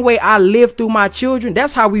same way I live through my children,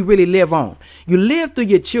 that's how we really live on. You live through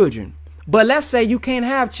your children. But let's say you can't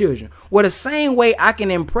have children. Well, the same way I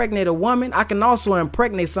can impregnate a woman, I can also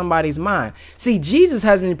impregnate somebody's mind. See, Jesus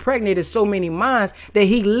has impregnated so many minds that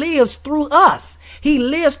he lives through us. He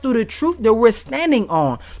lives through the truth that we're standing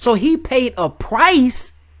on. So he paid a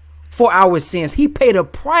price for our sins. He paid a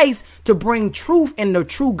price to bring truth and the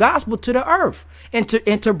true gospel to the earth and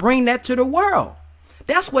to bring that to the world.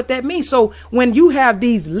 That's what that means. So when you have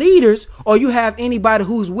these leaders, or you have anybody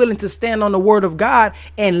who's willing to stand on the word of God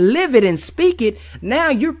and live it and speak it, now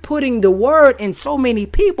you're putting the word in so many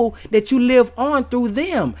people that you live on through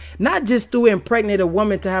them. Not just through impregnate a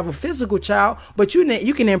woman to have a physical child, but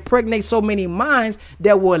you can impregnate so many minds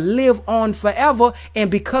that will live on forever.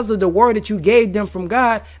 And because of the word that you gave them from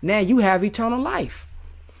God, now you have eternal life.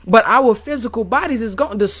 But our physical bodies is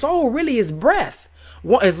gone. The soul really is breath.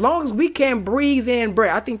 Well, as long as we can breathe in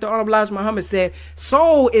breath, I think the Honorable Elijah Muhammad said,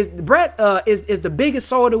 soul is breath, is the biggest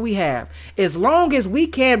soul that we have. As long as we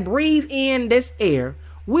can breathe in this air,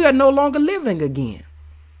 we are no longer living again.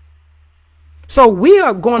 So we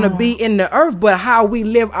are going to be in the earth, but how we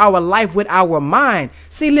live our life with our mind.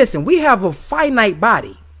 See, listen, we have a finite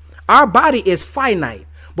body. Our body is finite,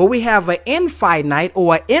 but we have an infinite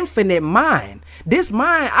or an infinite mind. This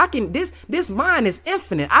mind, this mind is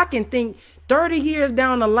infinite. I can think 30 years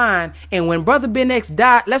down the line, and when Brother Ben X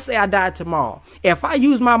died, let's say I died tomorrow. If I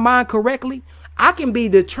use my mind correctly, I can be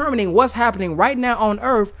determining what's happening right now on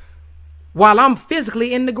earth while I'm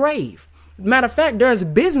physically in the grave. Matter of fact, there's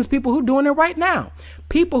business people who doing it right now.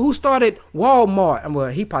 People who started Walmart. Well,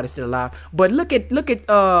 he probably still alive. But look at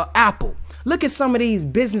Apple. Look at some of these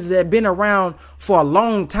businesses that have been around for a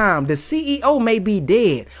long time. The CEO may be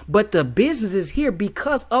dead, but the business is here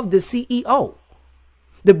because of the CEO.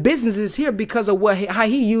 The business is here because of how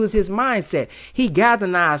he used his mindset. He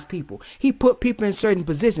galvanized people. He put people in certain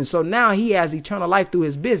positions. So now he has eternal life through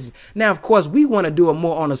his business. Now, of course, we want to do it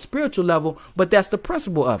more on a spiritual level, but that's the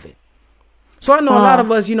principle of it. So I know a lot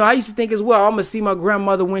of us, I used to think as well, I'm going to see my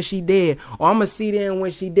grandmother when she dead, or I'm going to see them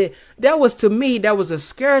when she dead. That was, to me, that was a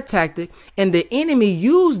scare tactic. And the enemy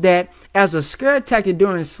used that as a scare tactic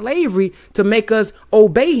during slavery to make us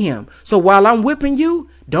obey him. So while I'm whipping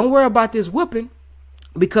you, don't worry about this whipping.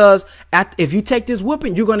 Because if you take this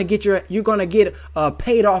whipping, you're going to get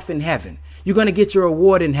paid off in heaven. You're going to get your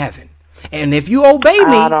reward in heaven. And if you obey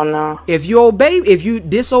me, I don't know. If you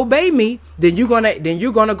disobey me, then you're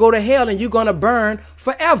gonna go to hell and you're gonna burn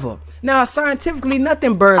forever. Now, scientifically,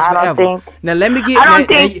 nothing burns forever. Now,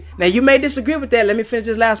 now you may disagree with that. Let me finish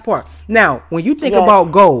this last part. Now, when you think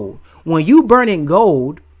about gold, when you burn in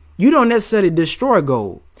gold, you don't necessarily destroy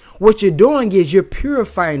gold. What you're doing is you're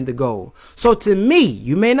purifying the gold. So to me,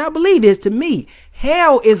 you may not believe this, to me,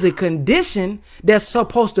 hell is a condition that's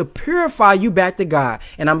supposed to purify you back to God.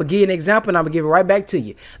 And I'm going to give you an example, and I'm going to give it right back to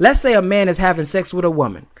you. Let's say a man is having sex with a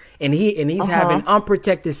woman, and he's having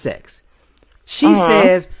unprotected sex. She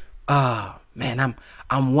says, man,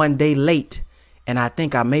 I'm 1 day late, and I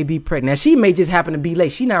think I may be pregnant. Now, she may just happen to be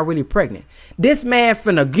late. She's not really pregnant. This man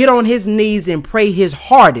finna get on his knees and pray his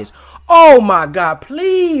hardest. Oh my God,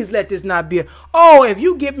 please let this not be if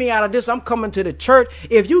you get me out of this, I'm coming to the church.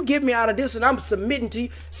 If you get me out of this and I'm submitting to you.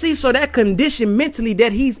 See, so that condition mentally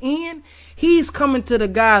that he's in, he's coming to the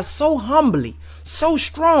God so humbly, so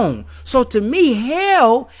strong. So to me,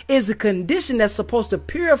 hell is a condition that's supposed to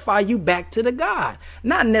purify you back to the God,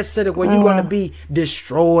 not necessarily where you're going to be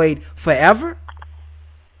destroyed forever.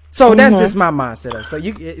 So that's just my mindset. So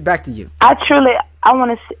back to you. I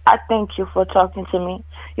thank you for talking to me.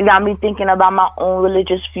 You got me thinking about my own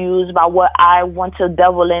religious views, about what I want to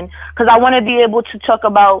devil in. Because I want to be able to talk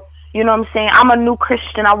about, you know what I'm saying? I'm a new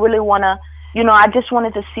Christian. I really want to, I just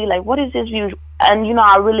wanted to see, like, what is this view? And,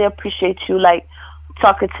 I really appreciate you, like,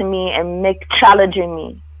 talking to me and challenging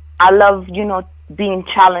me. I love, being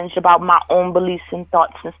challenged about my own beliefs and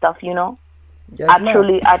thoughts and stuff, Yes,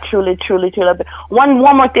 I truly. One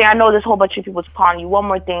more thing. I know there's a whole bunch of people's calling you. One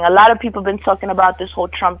more thing. A lot of people have been talking about this whole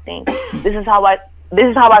Trump thing. This is how I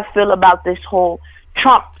feel about this whole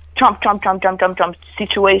Trump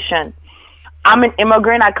situation. I'm an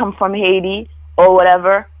immigrant. I come from Haiti or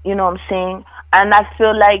whatever. You know what I'm saying? And I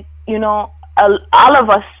feel like, all of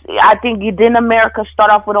us, I think didn't America start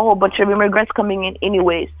off with a whole bunch of immigrants coming in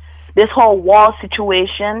anyways? This whole wall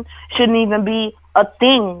situation shouldn't even be a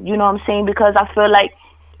thing, you know what I'm saying? Because I feel like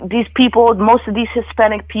these people, most of these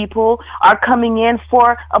Hispanic people are coming in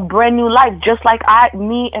for a brand new life, just like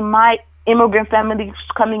me and my immigrant family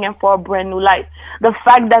coming in for a brand new life. The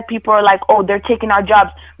fact that people are like, they're taking our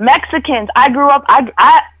jobs. Mexicans, I grew up,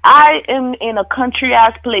 I am in a country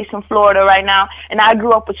ass place in Florida right now, and I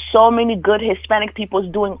grew up with so many good Hispanic people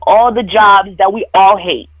doing all the jobs that we all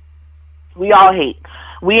hate. We all hate.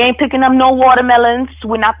 We ain't picking up no watermelons.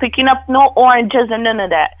 We're not picking up no oranges and none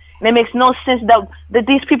of that. And it makes no sense that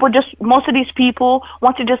these people most of these people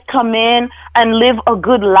want to just come in and live a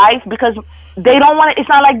good life because they don't want to. It's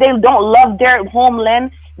not like they don't love their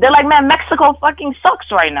homeland. They're like, man, Mexico fucking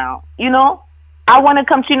sucks right now. I want to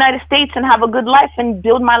come to the United States and have a good life and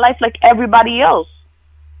build my life like everybody else.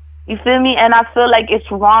 You feel me? And I feel like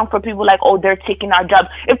it's wrong for people like, they're taking our jobs.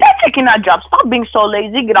 If they're taking our jobs, stop being so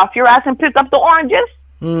lazy. Get off your ass and pick up the oranges.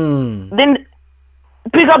 Then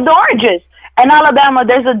pick up the oranges. In Alabama,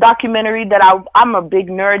 there's a documentary that I'm a big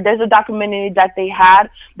nerd. There's a documentary that they had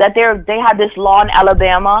this law in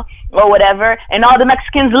Alabama or whatever, and all the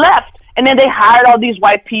Mexicans left. And then they hired all these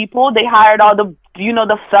white people. They hired all the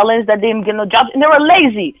the felons that didn't get no jobs, and they were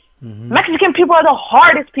lazy. Mexican people are the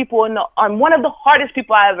hardest people one of the hardest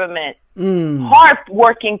people I ever met.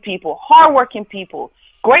 Hardworking people,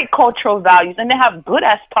 great cultural values, and they have good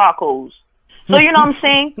ass tacos. So you know what I'm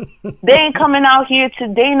saying? They ain't coming out here to.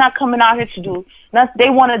 They not coming out here to do. They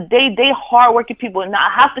wanna. They hardworking people.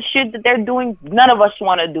 Not half the shit that they're doing. None of us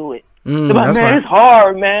want to do it. But man, right. It's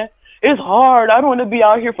hard, man. It's hard. I don't want to be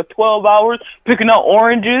out here for 12 hours picking out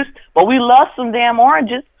oranges. But we love some damn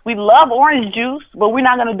oranges. We love orange juice. But we're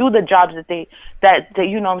not gonna do the jobs that they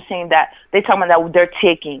you know what I'm saying, that they talking about that they're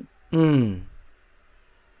taking.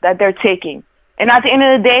 That they're taking. And at the end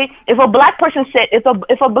of the day, if a black person said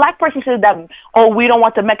that, oh, we don't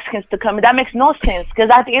want the Mexicans to come in, that makes no sense. Because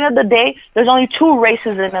at the end of the day, there's only two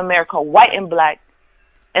races in America, white and black.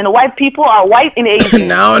 And the white people are white and Asian.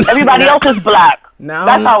 Everybody else is black.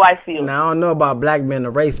 That's how I feel. Now I don't know about black being a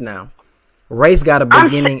race now. Race got a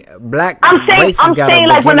beginning. I'm saying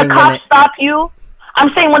like when the cops stop you. I'm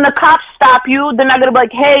saying when the cops stop you, they're not gonna be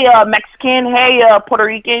like, "Hey, Mexican, hey, Puerto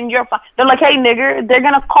Rican, you're fine." They're like, "Hey, nigger." They're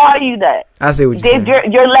gonna call you that. I see what you're saying.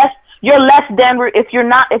 You're less than if you're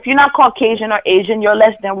not Caucasian or Asian, you're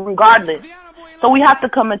less than regardless. So we have to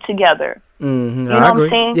come in together. Mm-hmm. You know what I'm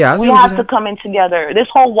saying? Yeah, we have to come in together. This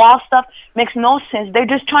whole wall stuff makes no sense. They're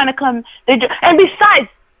just trying to come. And besides,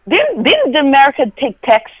 didn't America take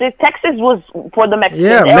Texas? Texas was for the Mexicans.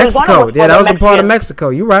 Yeah, Mexico. Yeah, that was a part of Mexico.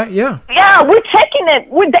 You're right. Yeah. Yeah, we're taking it.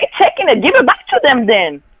 They taking it. Give it back to them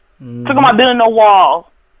then. Talking about building a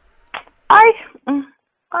wall. I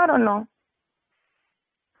don't know.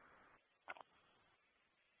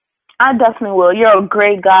 I definitely will. You're a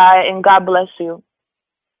great guy, and God bless you.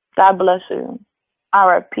 God bless you.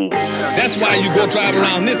 R.I.P. That's why you go drive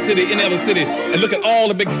around this city, any other city, and look at all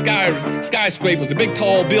the big skyscrapers, the big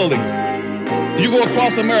tall buildings. You go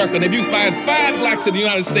across America, and if you find 5 blacks in the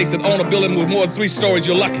United States that own a building with more than 3 stories,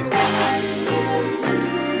 you're lucky.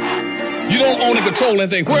 You don't own and control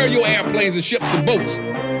anything. Where are your airplanes and ships and boats?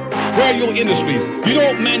 Where are your industries? You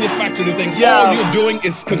don't manufacture anything. All you're doing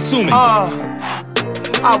is consuming.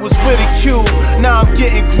 I was ridiculed, now I'm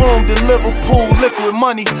getting groomed in Liverpool. Liquid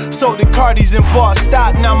money, sold the Cardis and bought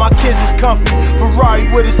stock. Now my kids is comfy, Ferrari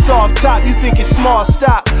with a soft top. You think it's small,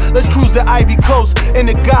 stop. Let's cruise the Ivy Coast in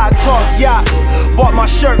the God Talk yacht. Bought my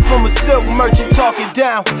shirt from a silk merchant, talking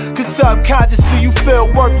down. Cause subconsciously you feel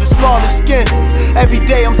worthless, flawless skin. Every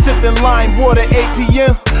day I'm sipping lime water, 8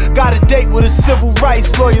 p.m. Got a date with a civil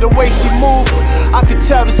rights lawyer, the way she move, I could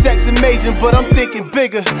tell the sex amazing, but I'm thinking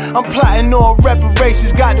bigger. I'm plotting on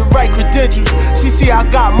reparations, got the right credentials. She see I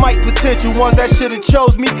got mic potential, ones that should've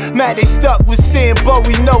chose me. Mad they stuck with Sam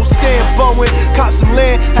Bowie, no Sam Bowen. Cop some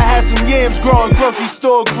land, I had some yams growing, grocery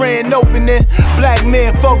store grand opening. Black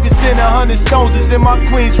man focusing, 100 stones is in my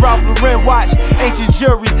Queens Ralph Lauren watch. Ancient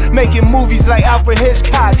jury, making movies like Alfred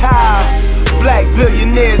Hitchcock. Ha, black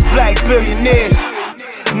billionaires, black billionaires.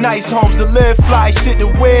 Nice homes to live, fly shit to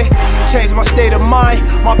wear. Changed my state of mind,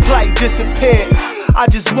 my plight disappeared. I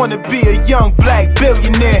just wanna be a young black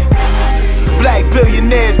billionaire. Black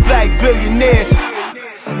billionaires, black billionaires.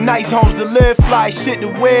 Nice homes to live, fly shit to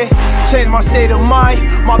wear. Changed my state of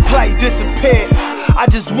mind, my plight disappeared. I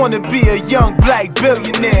just wanna be a young black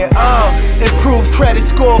billionaire. Improved credit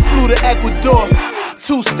score, flew to Ecuador.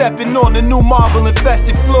 2-stepping on the new marble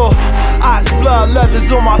infested floor. Ice blood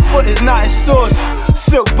leathers on my foot is not in stores.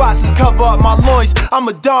 Silk boxes cover up my loins. I'm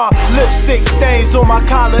a Don. Lipstick stains on my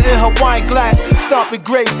collar in her wine glass. Stomping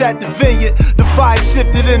grapes at the vineyard. The vibe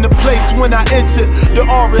shifted into place when I entered. The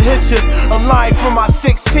aura hit you. A line from my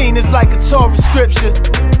 16 is like a Torah scripture.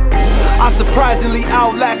 I surprisingly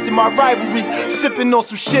outlasted my rivalry. Sipping on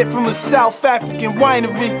some shit from a South African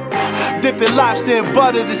winery. Dipping lobster in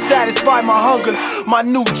butter to satisfy my hunger. My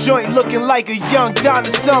new joint looking like a young Donna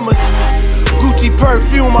Summers. Gucci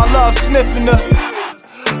perfume, I love sniffing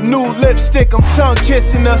her. New lipstick, I'm tongue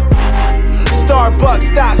kissing her. Starbucks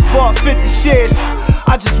stocks, bought 50 shares.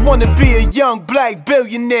 I just wanna be a young black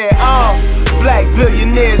billionaire. Black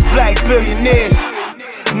billionaires, black billionaires.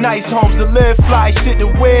 Nice homes to live, fly shit to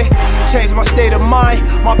wear. Changed my state of mind,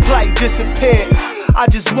 my plight disappeared. I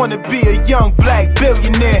just wanna be a young black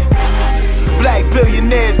billionaire. Black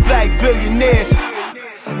billionaires, black billionaires.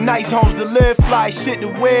 Nice homes to live, fly shit to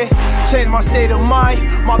wear. Changed my state of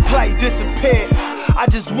mind, my plight disappeared. I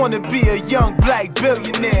just wanna be a young black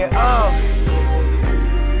billionaire.